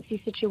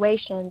emergency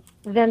situations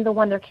than the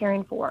one they're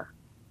caring for.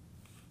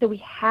 So we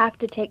have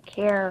to take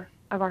care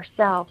of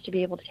ourselves to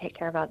be able to take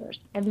care of others.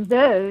 And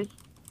those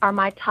are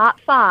my top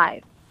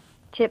 5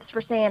 tips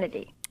for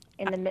sanity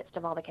in the midst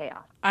of all the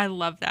chaos. I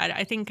love that.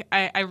 I think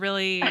I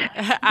really,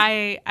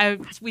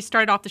 we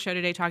started off the show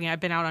today talking, I've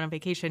been out on a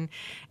vacation,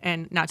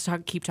 and not to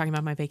keep talking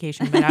about my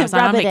vacation, but I was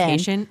on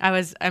vacation.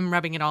 I'm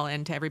rubbing it all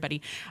into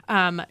everybody.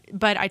 But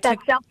I took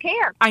That's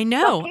self-care. I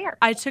know. Self-care.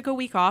 I took a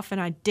week off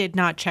and I did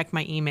not check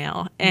my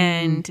email,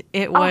 and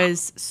it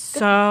was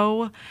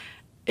so.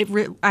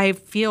 I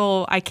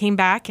feel I came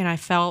back and I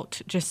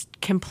felt just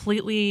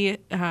completely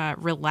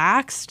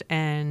relaxed,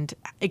 and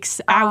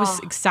I was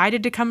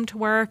excited to come to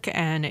work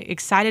and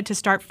excited to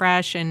start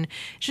fresh, and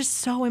it's just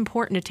so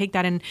important to take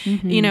that. And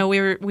you know,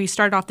 we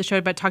started off the show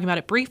about talking about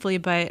it briefly,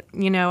 but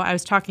you know, I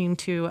was talking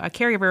to a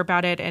caregiver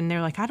about it, and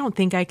they're like, I don't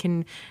think I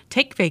can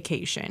take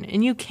vacation.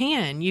 And you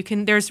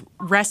can. There's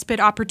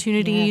respite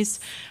opportunities.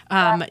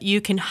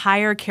 You can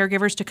hire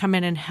caregivers to come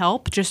in and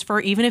help,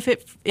 even if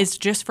it is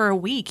just for a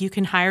week. You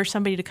can hire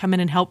somebody to come in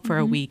and help for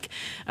a week.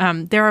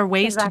 There are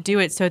ways to do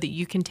it so that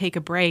you can take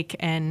a break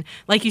and,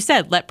 like you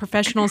said, let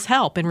professionals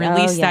help and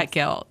release that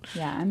guilt.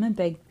 Yeah, I'm a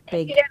big.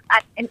 You know,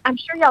 and I'm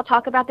sure y'all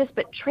talk about this,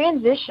 but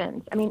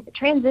transitions,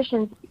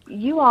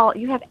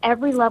 you have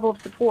every level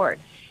of support.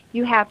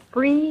 You have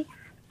free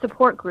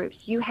support groups.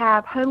 You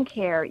have home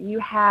care. You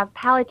have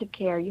palliative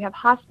care. You have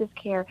hospice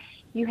care.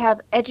 You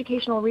have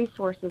educational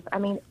resources. I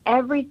mean,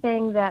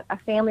 everything that a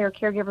family or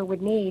caregiver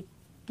would need,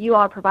 you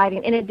all are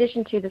providing, in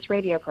addition to this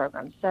radio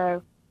program.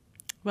 So,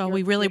 well,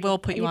 we really will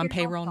put you on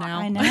payroll now.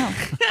 I know.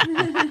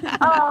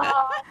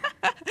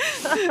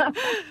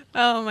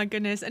 Oh my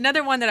goodness.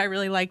 Another one that I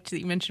really liked that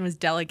you mentioned was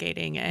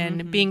delegating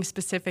and being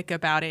specific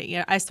about it. You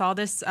know, I saw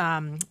this,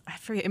 I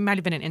forget, it might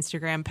have been an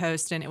Instagram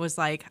post, and it was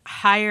like,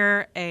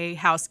 hire a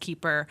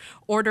housekeeper,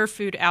 order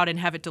food out and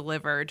have it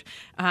delivered,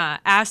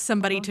 ask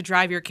somebody to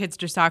drive your kids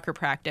to soccer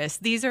practice.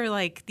 These are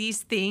like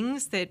these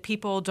things that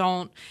people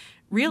don't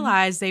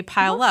realize they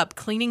pile up.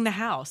 Cleaning the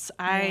house.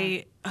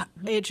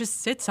 It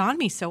just sits on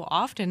me so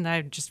often that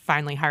I just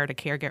finally hired a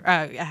caregiver,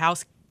 a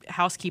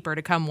housekeeper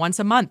to come once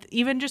a month,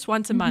 even just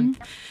once a month,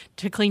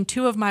 to clean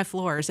 2 of my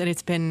floors, and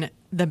it's been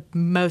the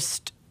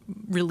most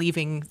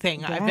relieving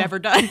thing I've ever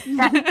done.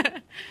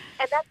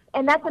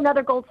 and that's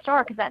another gold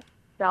star, because that's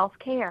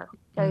self-care.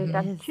 So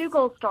that's 2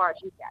 gold stars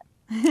you get.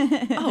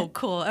 Oh,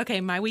 cool.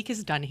 Okay, my week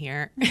is done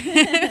here.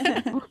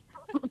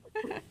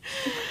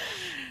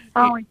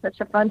 Always such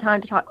a fun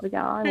time to talk with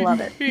y'all. I love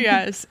it.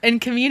 Yes.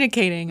 And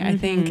communicating, I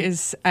think,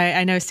 is,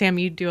 I know, Sam,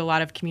 you do a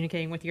lot of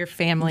communicating with your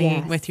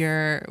family, with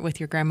your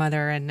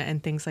grandmother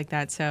and things like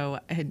that. So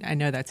I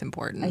know that's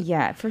important.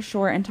 Yeah, for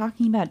sure. And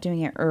talking about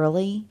doing it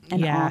early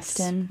and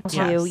often too.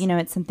 Yes. You know,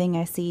 it's something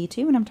I see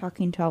too when I'm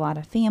talking to a lot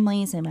of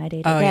families in my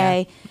day to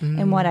day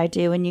and what I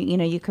do. And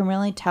you can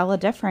really tell a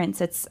difference.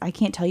 I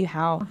can't tell you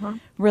how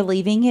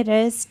relieving it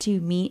is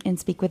to meet and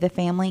speak with a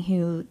family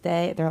who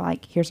they're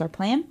like, here's our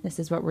plan. This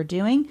is what we're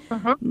doing.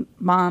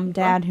 Mom,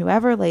 dad,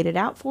 whoever laid it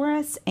out for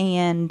us,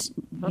 and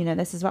you know,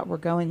 this is what we're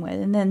going with.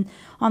 And then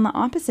on the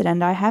opposite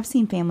end, I have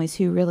seen families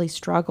who really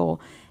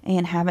struggle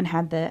and haven't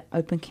had the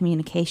open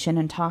communication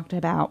and talked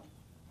about,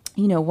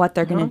 you know, what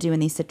they're going to do in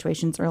these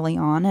situations early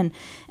on, and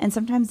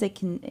sometimes it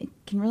can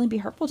really be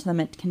hurtful to them.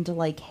 It can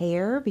delay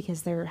care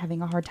because they're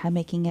having a hard time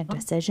making a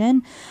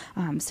decision.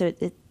 So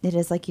it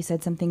is, like you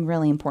said, something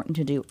really important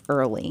to do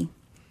early.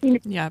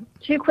 Yeah.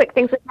 2 quick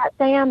things with that,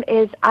 Sam,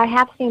 is I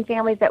have seen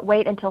families that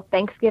wait until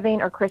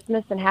Thanksgiving or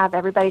Christmas and have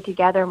everybody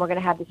together, and we're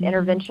going to have this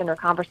intervention or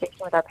conversation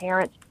with our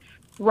parents.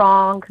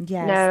 Wrong.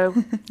 Yes. No.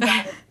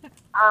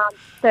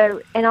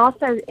 And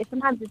also,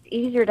 sometimes it's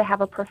easier to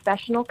have a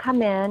professional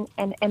come in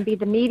and be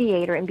the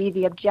mediator and be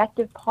the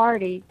objective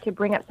party to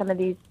bring up some of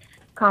these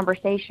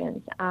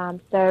conversations.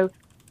 So,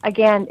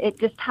 again, it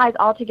just ties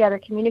all together: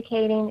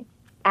 communicating,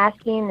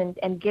 asking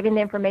and giving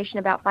the information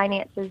about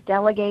finances,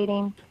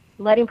 delegating,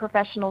 letting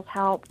professionals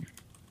help,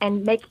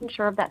 and making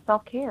sure of that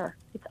self-care.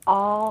 It's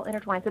all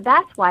intertwined. So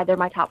that's why they're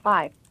my top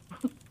 5.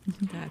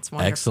 That's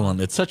wonderful.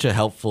 Excellent. It's such a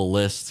helpful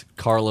list.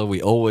 Carla,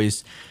 we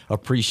always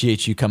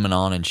appreciate you coming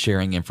on and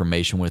sharing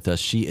information with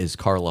us. She is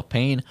Carla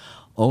Payne,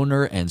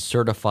 owner and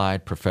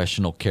certified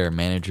professional care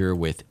manager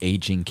with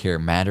Aging Care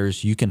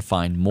Matters. You can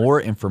find more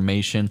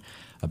information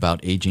about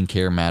Aging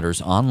Care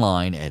Matters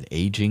online at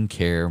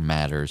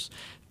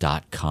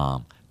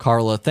agingcarematters.com.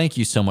 Carla, thank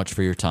you so much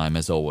for your time,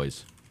 as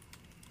always.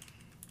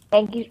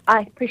 Thank you.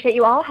 I appreciate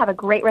you all. Have a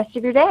great rest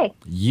of your day.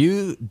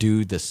 You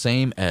do the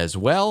same as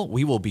well.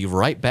 We will be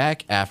right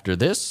back after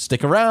this.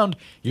 Stick around.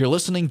 You're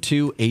listening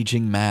to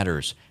Aging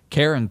Matters.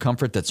 Care and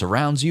comfort that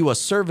surrounds you, a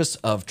service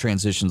of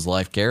Transitions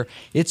Life Care.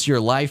 It's your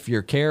life,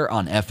 your care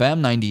on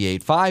FM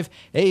 98.5,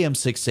 AM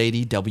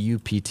 680,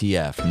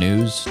 WPTF.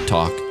 News,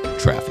 talk,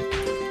 traffic.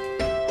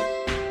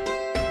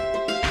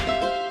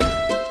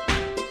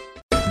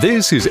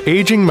 This is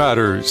Aging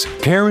Matters,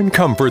 care and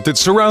comfort that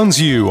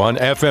surrounds you on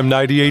FM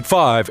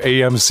 98.5,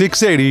 AM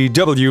 680,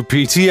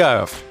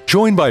 WPTF.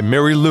 Joined by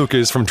Mary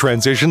Lucas from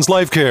Transitions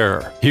Life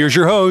Care. Here's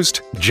your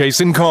host,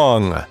 Jason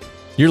Kong.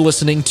 You're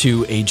listening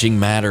to Aging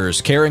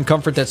Matters, care and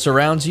comfort that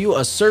surrounds you,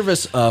 a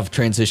service of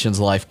Transitions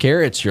Life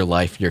Care. It's your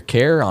life, your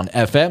care on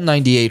FM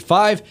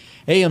 98.5,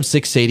 AM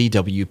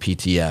 680,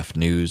 WPTF.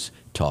 News,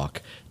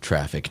 talk,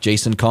 traffic.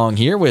 Jason Kong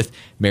here with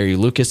Mary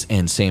Lucas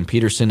and Sam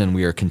Peterson, and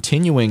we are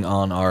continuing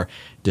on our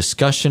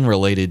discussion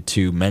related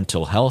to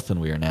mental health, and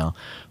we are now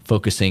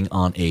focusing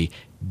on a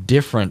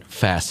different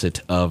facet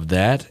of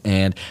that.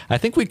 And I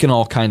think we can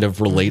all kind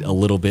of relate a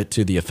little bit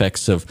to the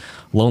effects of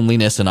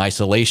loneliness and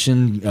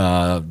isolation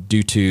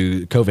due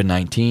to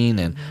COVID-19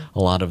 and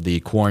a lot of the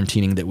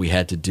quarantining that we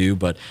had to do.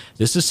 But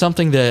this is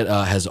something that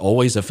has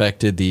always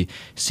affected the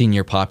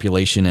senior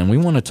population, and we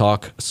want to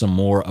talk some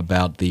more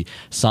about the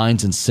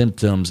signs and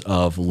symptoms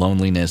of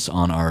loneliness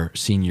on our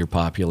senior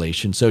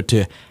population. So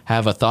to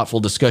have a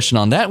thoughtful discussion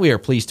on that, we are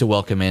pleased to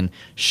welcome in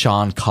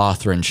Sean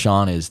Cothran.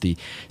 Sean is the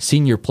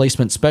Senior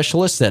Placement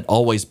Specialist at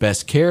Always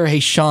Best Care. Hey,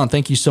 Sean,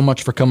 thank you so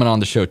much for coming on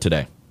the show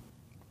today.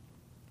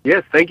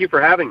 Yes, thank you for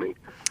having me.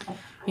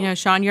 You know,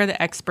 Sean, you're the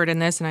expert in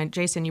this, and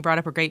Jason, you brought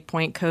up a great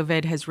point.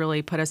 COVID has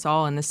really put us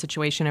all in this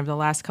situation over the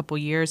last couple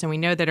of years, and we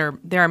know that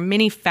there are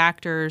many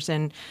factors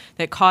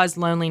that cause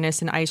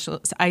loneliness and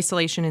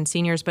isolation in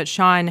seniors. But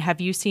Sean, have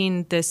you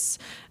seen this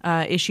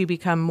issue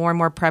become more and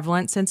more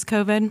prevalent since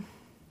COVID?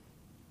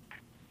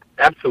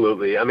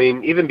 Absolutely. I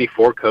mean, even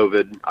before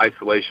COVID,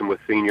 isolation with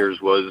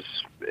seniors was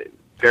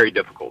very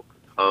difficult.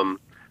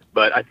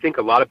 But I think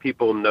a lot of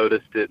people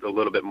noticed it a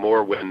little bit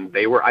more when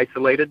they were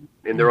isolated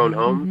in their own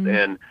homes.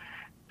 And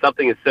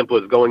something as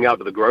simple as going out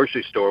to the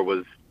grocery store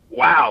was,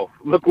 wow,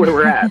 look where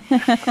we're at.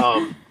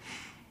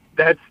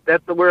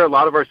 That's where a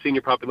lot of our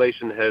senior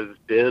population has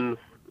been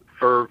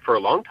for a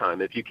long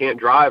time. If you can't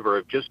drive, or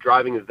if just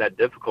driving is that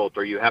difficult,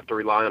 or you have to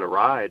rely on a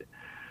ride,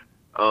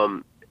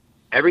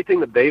 everything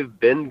that they've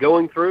been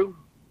going through,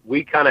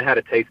 we kind of had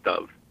a taste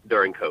of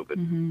during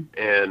COVID.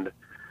 And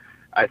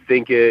I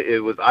think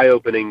it was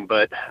eye-opening,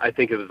 but I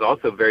think it was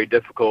also very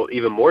difficult,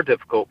 even more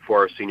difficult for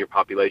our senior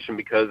population,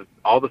 because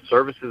all the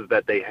services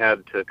that they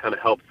had to kind of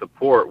help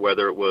support,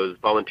 whether it was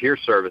volunteer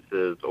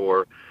services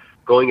or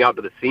going out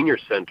to the senior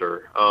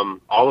center,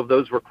 all of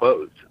those were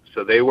closed.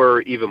 So they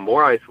were even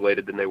more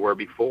isolated than they were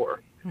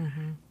before,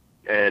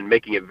 and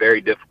making it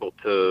very difficult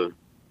to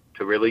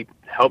really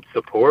help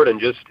support. And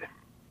just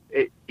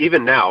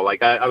even now,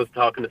 like I was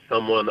talking to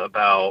someone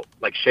about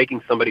like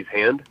shaking somebody's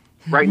hand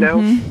right now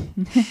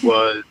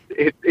was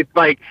it's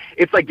like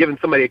giving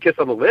somebody a kiss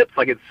on the lips.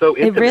 Like, it's so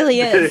intimate. It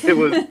really is.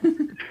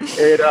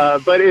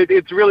 But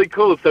it's really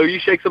cool. So you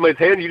shake somebody's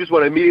hand, you just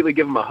want to immediately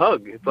give them a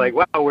hug. It's like,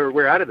 wow,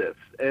 we're out of this.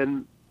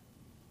 And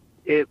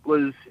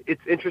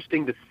it's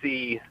interesting to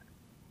see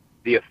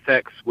the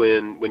effects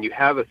when you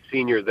have a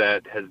senior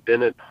that has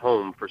been at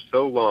home for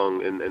so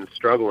long and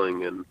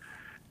struggling and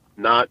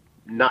not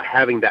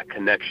having that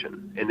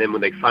connection, and then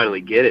when they finally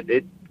get it,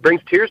 it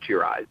brings tears to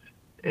your eyes.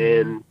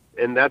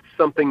 And that's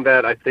something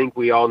that I think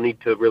we all need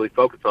to really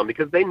focus on,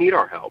 because they need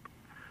our help.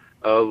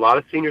 A lot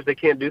of seniors, they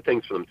can't do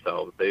things for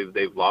themselves.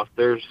 They've lost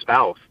their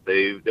spouse.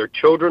 Their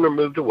children are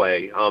moved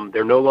away.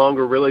 They're no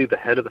longer really the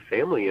head of the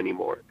family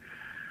anymore.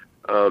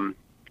 And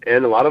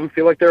a lot of them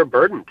feel like they're a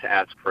burden to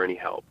ask for any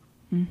help.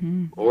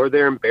 Or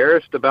they're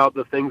embarrassed about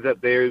the things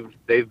that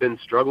they've been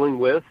struggling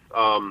with,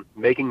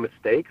 making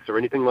mistakes or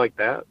anything like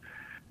that.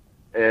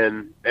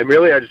 And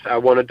really, I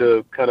wanted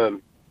to kind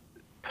of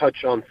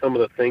touch on some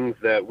of the things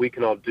that we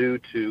can all do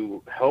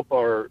to help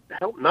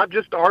not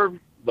just our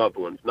loved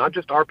ones, not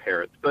just our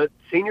parents, but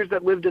seniors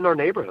that lived in our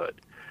neighborhood.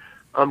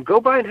 Go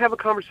by and have a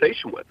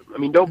conversation with them. I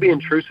mean, don't be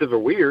intrusive or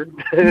weird,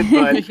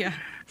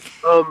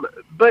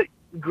 but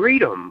greet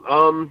them.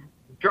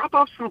 Drop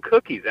off some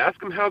cookies. Ask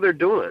them how they're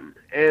doing.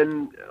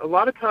 And a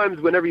lot of times,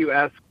 whenever you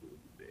ask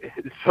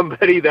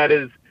somebody that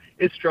is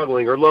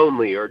struggling or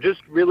lonely or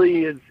just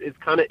really is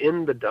kind of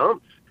in the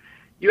dumps,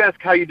 you ask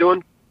how you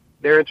doing,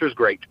 their answer is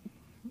great.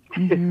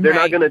 They're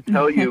not going to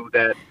tell you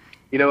that,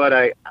 you know what,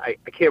 I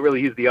can't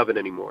really use the oven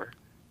anymore.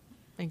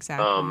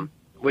 Exactly.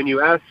 When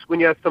you ask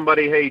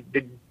somebody, hey,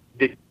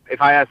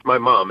 if I ask my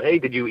mom, hey,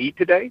 did you eat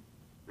today?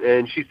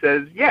 And she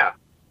says, yeah.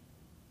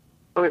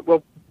 I mean,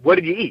 well, what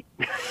did you eat?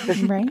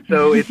 Right.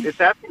 So it's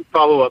asking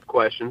follow-up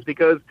questions,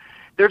 because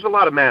there's a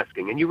lot of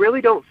masking, and you really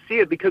don't see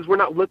it because we're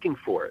not looking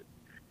for it.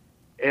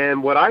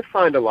 And what I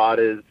find a lot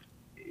is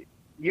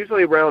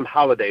usually around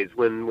holidays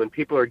when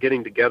people are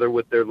getting together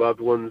with their loved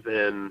ones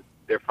and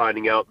they're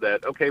finding out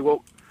that, okay,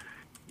 well,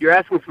 you're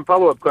asking some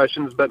follow-up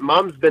questions, but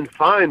mom's been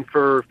fine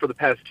for the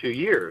past 2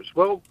 years.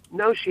 Well,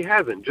 no, she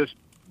hasn't. Just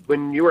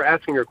when you were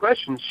asking her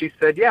questions, she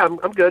said, yeah,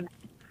 I'm good.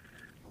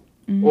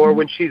 Mm-hmm. Or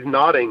when she's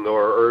nodding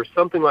or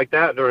something like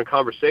that during a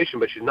conversation,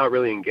 but she's not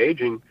really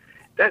engaging,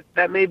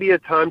 that may be a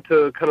time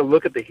to kind of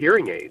look at the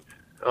hearing aids.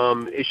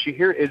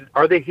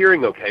 Are they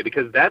hearing okay?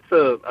 Because that's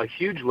a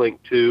huge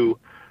link to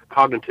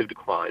cognitive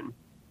decline.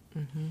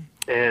 Mm-hmm.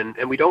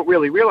 And we don't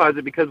really realize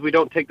it because we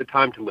don't take the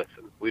time to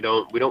listen. We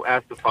don't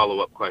ask the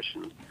follow-up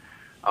questions.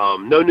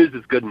 No news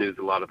is good news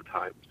a lot of the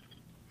times,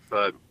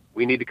 but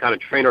we need to kind of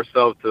train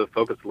ourselves to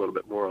focus a little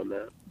bit more on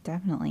that.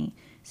 Definitely.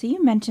 So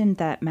you mentioned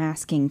that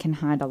masking can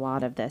hide a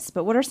lot of this,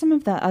 but what are some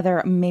of the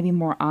other maybe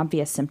more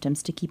obvious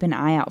symptoms to keep an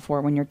eye out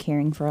for when you're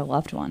caring for a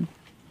loved one?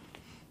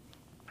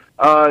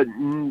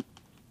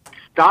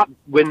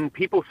 When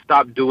people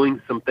stop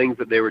doing some things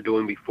that they were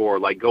doing before,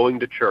 like going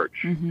to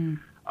church, mm-hmm.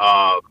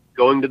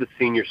 Going to the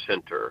senior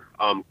center,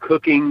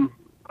 cooking.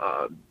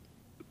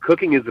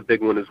 Cooking is a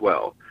big one as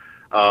well.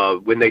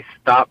 When they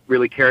stop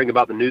really caring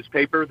about the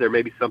newspaper, there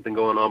may be something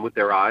going on with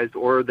their eyes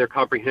or their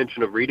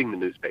comprehension of reading the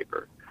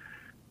newspaper.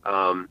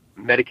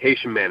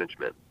 Medication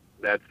management,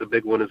 that's the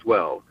big one as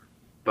well.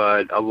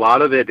 But a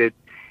lot of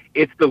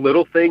it's the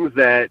little things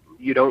that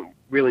you don't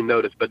really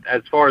notice. But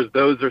as far as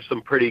those are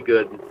some pretty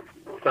good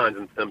signs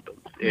and symptoms.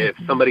 Mm-hmm. If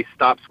somebody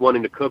stops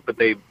wanting to cook, but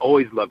they've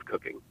always loved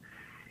cooking,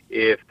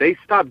 if they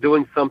stop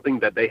doing something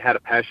that they had a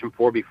passion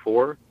for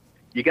before,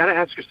 you got to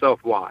ask yourself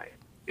why.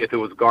 If it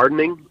was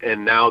gardening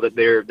and now that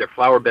their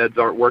flower beds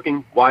aren't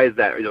working, why is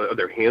that? Are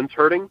their hands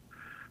hurting?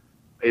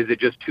 Is it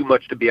just too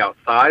much to be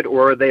outside,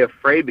 or are they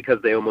afraid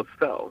because they almost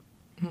fell?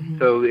 Mm-hmm.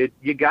 So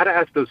you got to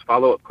ask those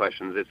follow-up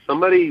questions. If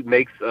somebody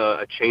makes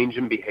a change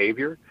in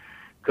behavior,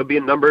 could be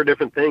a number of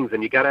different things,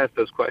 and you got to ask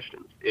those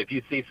questions. If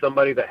you see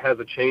somebody that has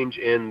a change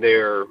in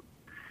their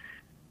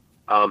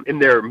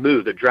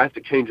mood, a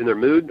drastic change in their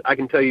mood, I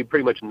can tell you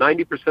pretty much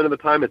 90% of the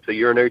time it's a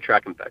urinary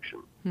tract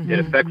infection. Mm-hmm. It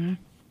affects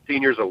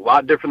seniors a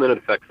lot different than it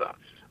affects us.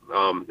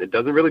 It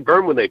doesn't really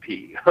burn when they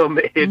pee.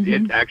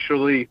 It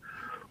actually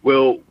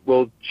will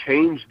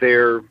change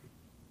their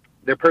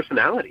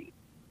personality.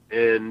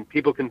 And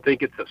people can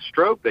think it's a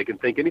stroke, they can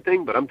think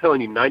anything, but I'm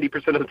telling you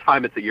 90% of the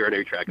time it's a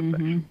urinary tract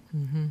infection.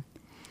 Mm-hmm.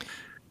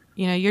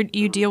 You know,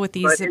 you deal with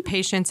these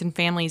patients and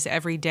families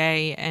every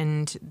day,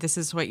 and this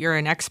is what you're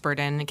an expert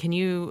in. Can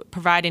you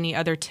provide any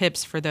other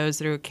tips for those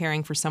that are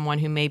caring for someone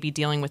who may be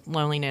dealing with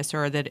loneliness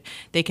or that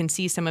they can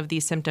see some of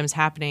these symptoms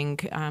happening?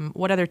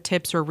 What other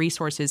tips or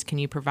resources can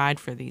you provide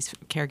for these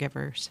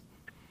caregivers?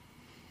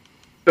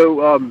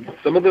 So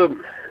some of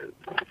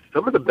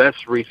the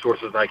best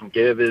resources I can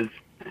give is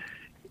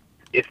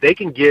if they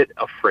can get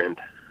a friend.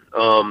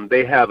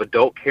 They have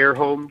adult care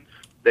homes.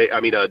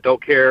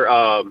 Adult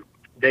care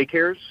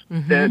daycares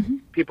mm-hmm. that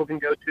people can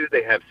go to.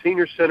 They have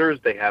senior centers.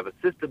 They have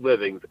assisted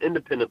livings,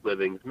 independent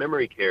livings,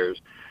 memory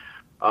cares.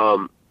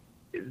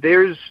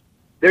 There's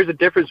a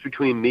difference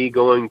between me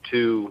going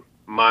to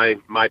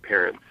my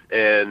parents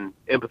and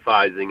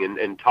empathizing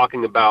and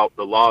talking about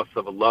the loss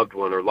of a loved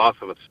one or loss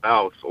of a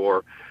spouse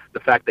or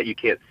the fact that you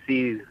can't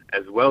see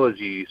as well as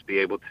you used to be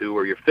able to,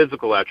 or your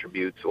physical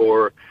attributes,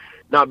 or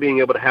not being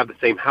able to have the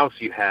same house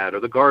you had or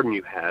the garden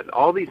you had.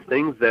 All these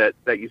things that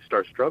you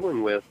start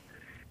struggling with,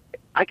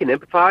 I can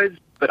empathize,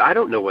 but I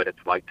don't know what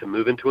it's like to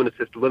move into an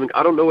assisted living.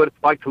 I don't know what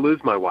it's like to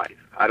lose my wife.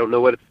 I don't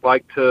know what it's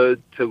like to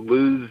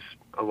lose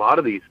a lot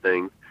of these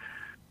things.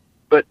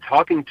 But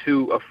talking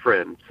to a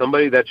friend,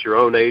 somebody that's your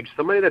own age,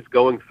 somebody that's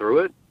going through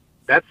it,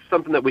 that's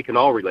something that we can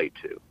all relate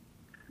to.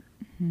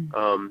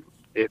 Mm-hmm.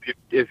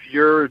 If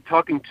you're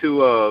talking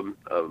to a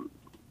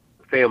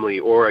family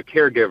or a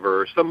caregiver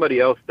or somebody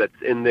else that's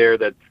in there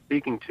that's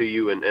speaking to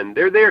you and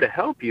they're there to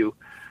help you,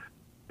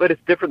 but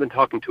it's different than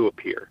talking to a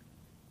peer.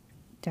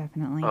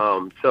 Definitely.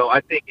 So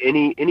I think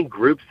any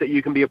groups that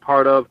you can be a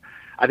part of,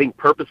 I think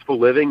purposeful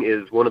living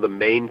is one of the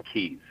main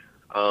keys.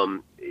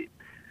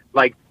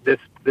 Like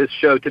this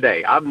show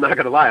today, I'm not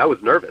going to lie, I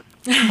was nervous.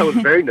 I was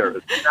very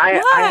nervous.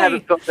 I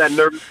haven't felt that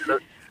nervous.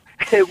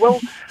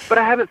 But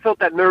I haven't felt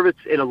that nervous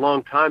in a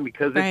long time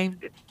because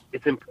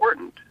it's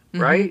important, mm-hmm,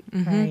 right?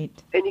 Mm-hmm. Right.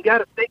 And you got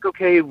to think,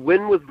 okay,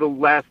 when was the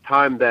last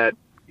time that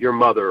your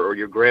mother or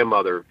your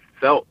grandmother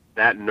felt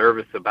that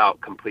nervous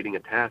about completing a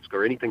task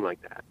or anything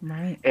like that?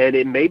 Right. And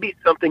it may be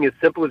something as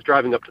simple as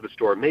driving up to the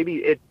store.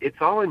 Maybe it's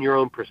all in your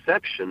own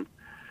perception,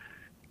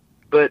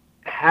 but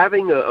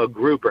having a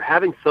group or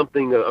having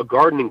something, a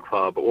gardening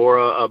club or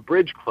a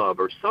bridge club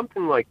or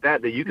something like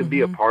that you can mm-hmm.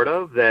 be a part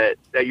of that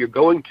you're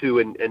going to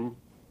and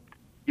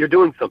you're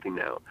doing something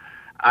now.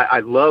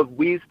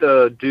 We used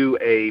to do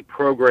a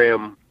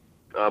program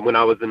when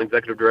I was an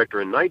executive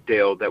director in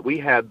Knightdale that we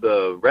had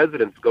the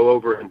residents go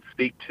over and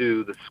speak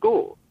to the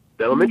school,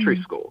 the elementary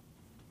mm-hmm. school.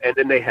 And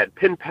then they had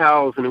pen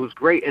pals, and it was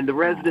great. And the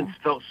residents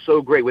felt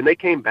so great. When they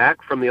came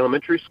back from the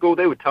elementary school,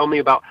 they would tell me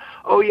about,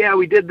 oh, yeah,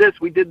 we did this.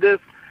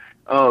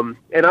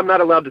 And I'm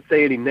not allowed to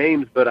say any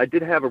names, but I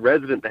did have a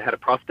resident that had a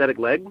prosthetic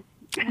leg.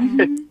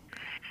 Mm-hmm.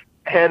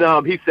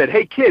 And he said,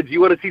 hey, kids, you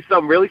want to see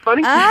something really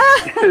funny?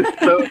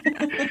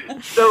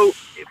 So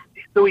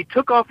So he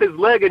took off his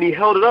leg and he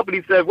held it up and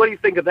he said, "What do you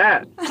think of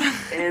that?"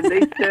 And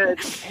they said,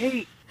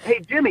 hey,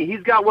 Jimmy,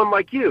 he's got one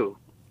like you.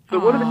 So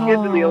one of the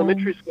kids in the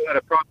elementary school had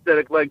a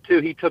prosthetic leg too.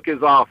 He took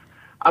his off.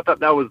 I thought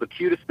that was the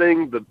cutest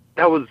thing.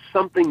 That was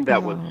something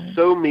that was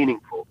so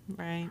meaningful.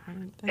 Right.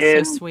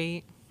 That's so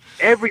sweet.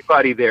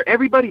 Everybody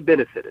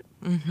benefited.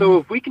 Mm-hmm. So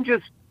if we can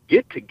just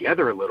get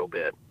together a little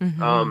bit,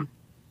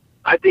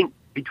 I think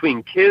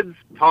between kids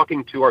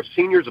talking to our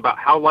seniors about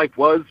how life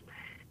was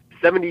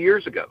 70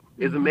 years ago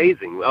is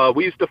amazing.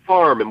 We used to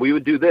farm and we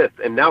would do this,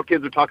 and now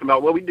kids are talking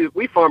about, well,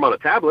 we farm on a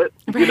tablet,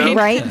 you know?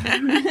 Right.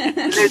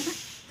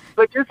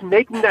 But just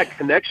making that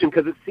connection,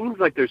 because it seems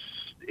like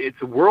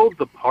it's worlds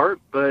apart,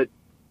 but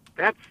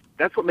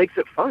that's what makes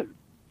it fun.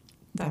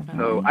 Definitely.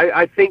 So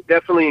I think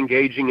definitely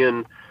engaging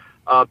in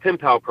pen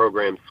pal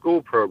programs,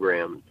 school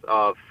programs,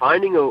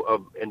 finding a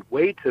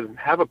way to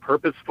have a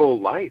purposeful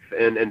life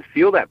and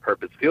feel that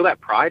purpose, feel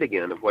that pride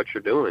again of what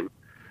you're doing.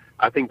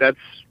 I think that's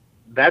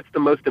the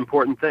most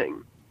important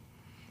thing.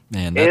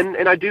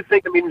 And I do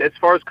think, as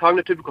far as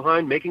cognitive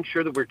decline, making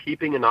sure that we're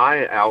keeping an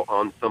eye out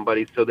on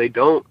somebody so they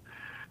don't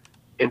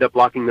end up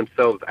locking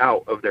themselves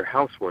out of their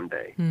house one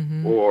day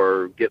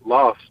or get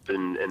lost.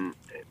 And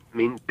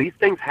these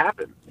things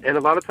happen. And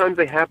a lot of times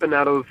they happen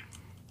out of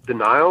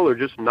denial or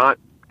just not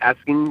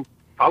asking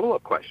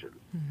follow-up questions.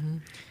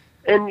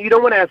 And you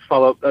don't want to ask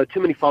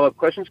too many follow-up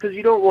questions because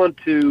you don't want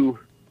to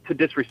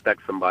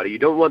disrespect somebody. You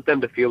don't want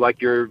them to feel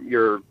like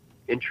you're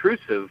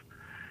intrusive.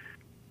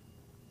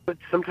 But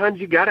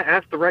sometimes you got to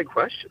ask the right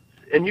questions,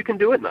 and you can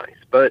do it nice.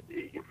 But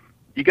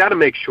you got to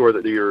make sure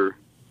that you're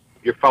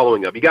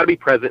following up. You got to be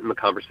present in the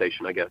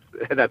conversation, I guess.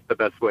 That's the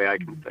best way I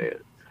can say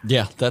it.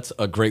 Yeah, that's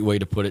a great way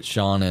to put it,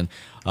 Sean, and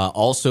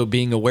also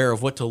being aware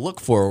of what to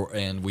look for.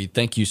 And we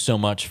thank you so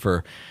much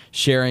for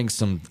sharing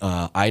some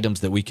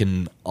items that we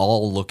can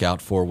all look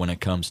out for when it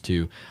comes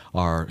to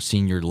our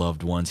senior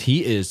loved ones.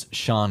 He is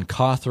Sean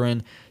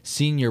Cothran,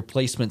 Senior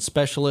Placement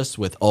Specialist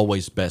with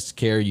Always Best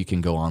Care. You can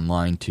go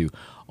online to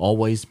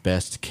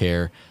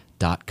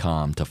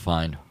alwaysbestcare.com to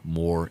find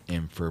more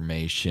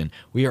information.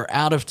 We are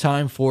out of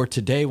time for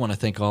today. I want to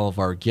thank all of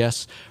our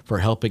guests for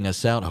helping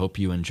us out. I hope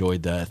you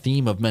enjoyed the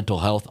theme of mental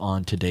health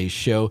on today's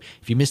show.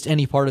 If you missed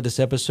any part of this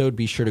episode,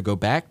 be sure to go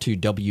back to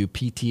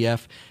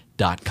WPTF.com,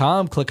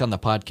 click on the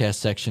podcast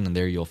section, and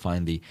there you'll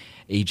find the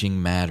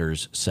Aging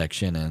Matters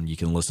section, and you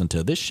can listen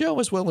to this show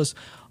as well as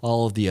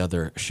all of the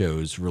other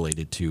shows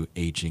related to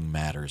Aging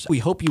Matters. We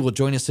hope you will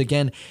join us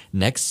again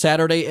next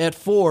Saturday at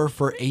 4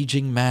 for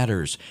Aging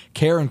Matters.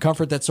 Care and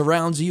comfort that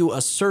surrounds you,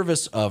 a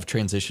service of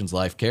Transitions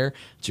Life Care.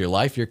 It's your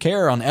life, your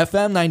care on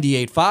FM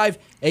 98.5,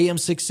 AM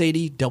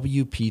 680,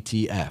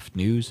 WPTF.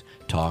 News,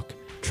 talk,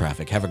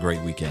 traffic. Have a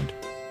great weekend.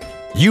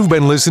 You've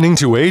been listening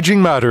to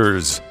Aging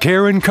Matters,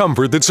 care and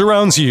comfort that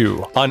surrounds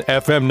you on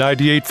FM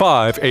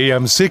 98.5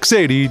 AM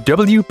 680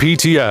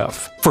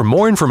 WPTF. For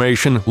more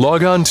information,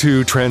 log on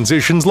to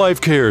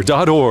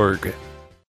transitionslifecare.org.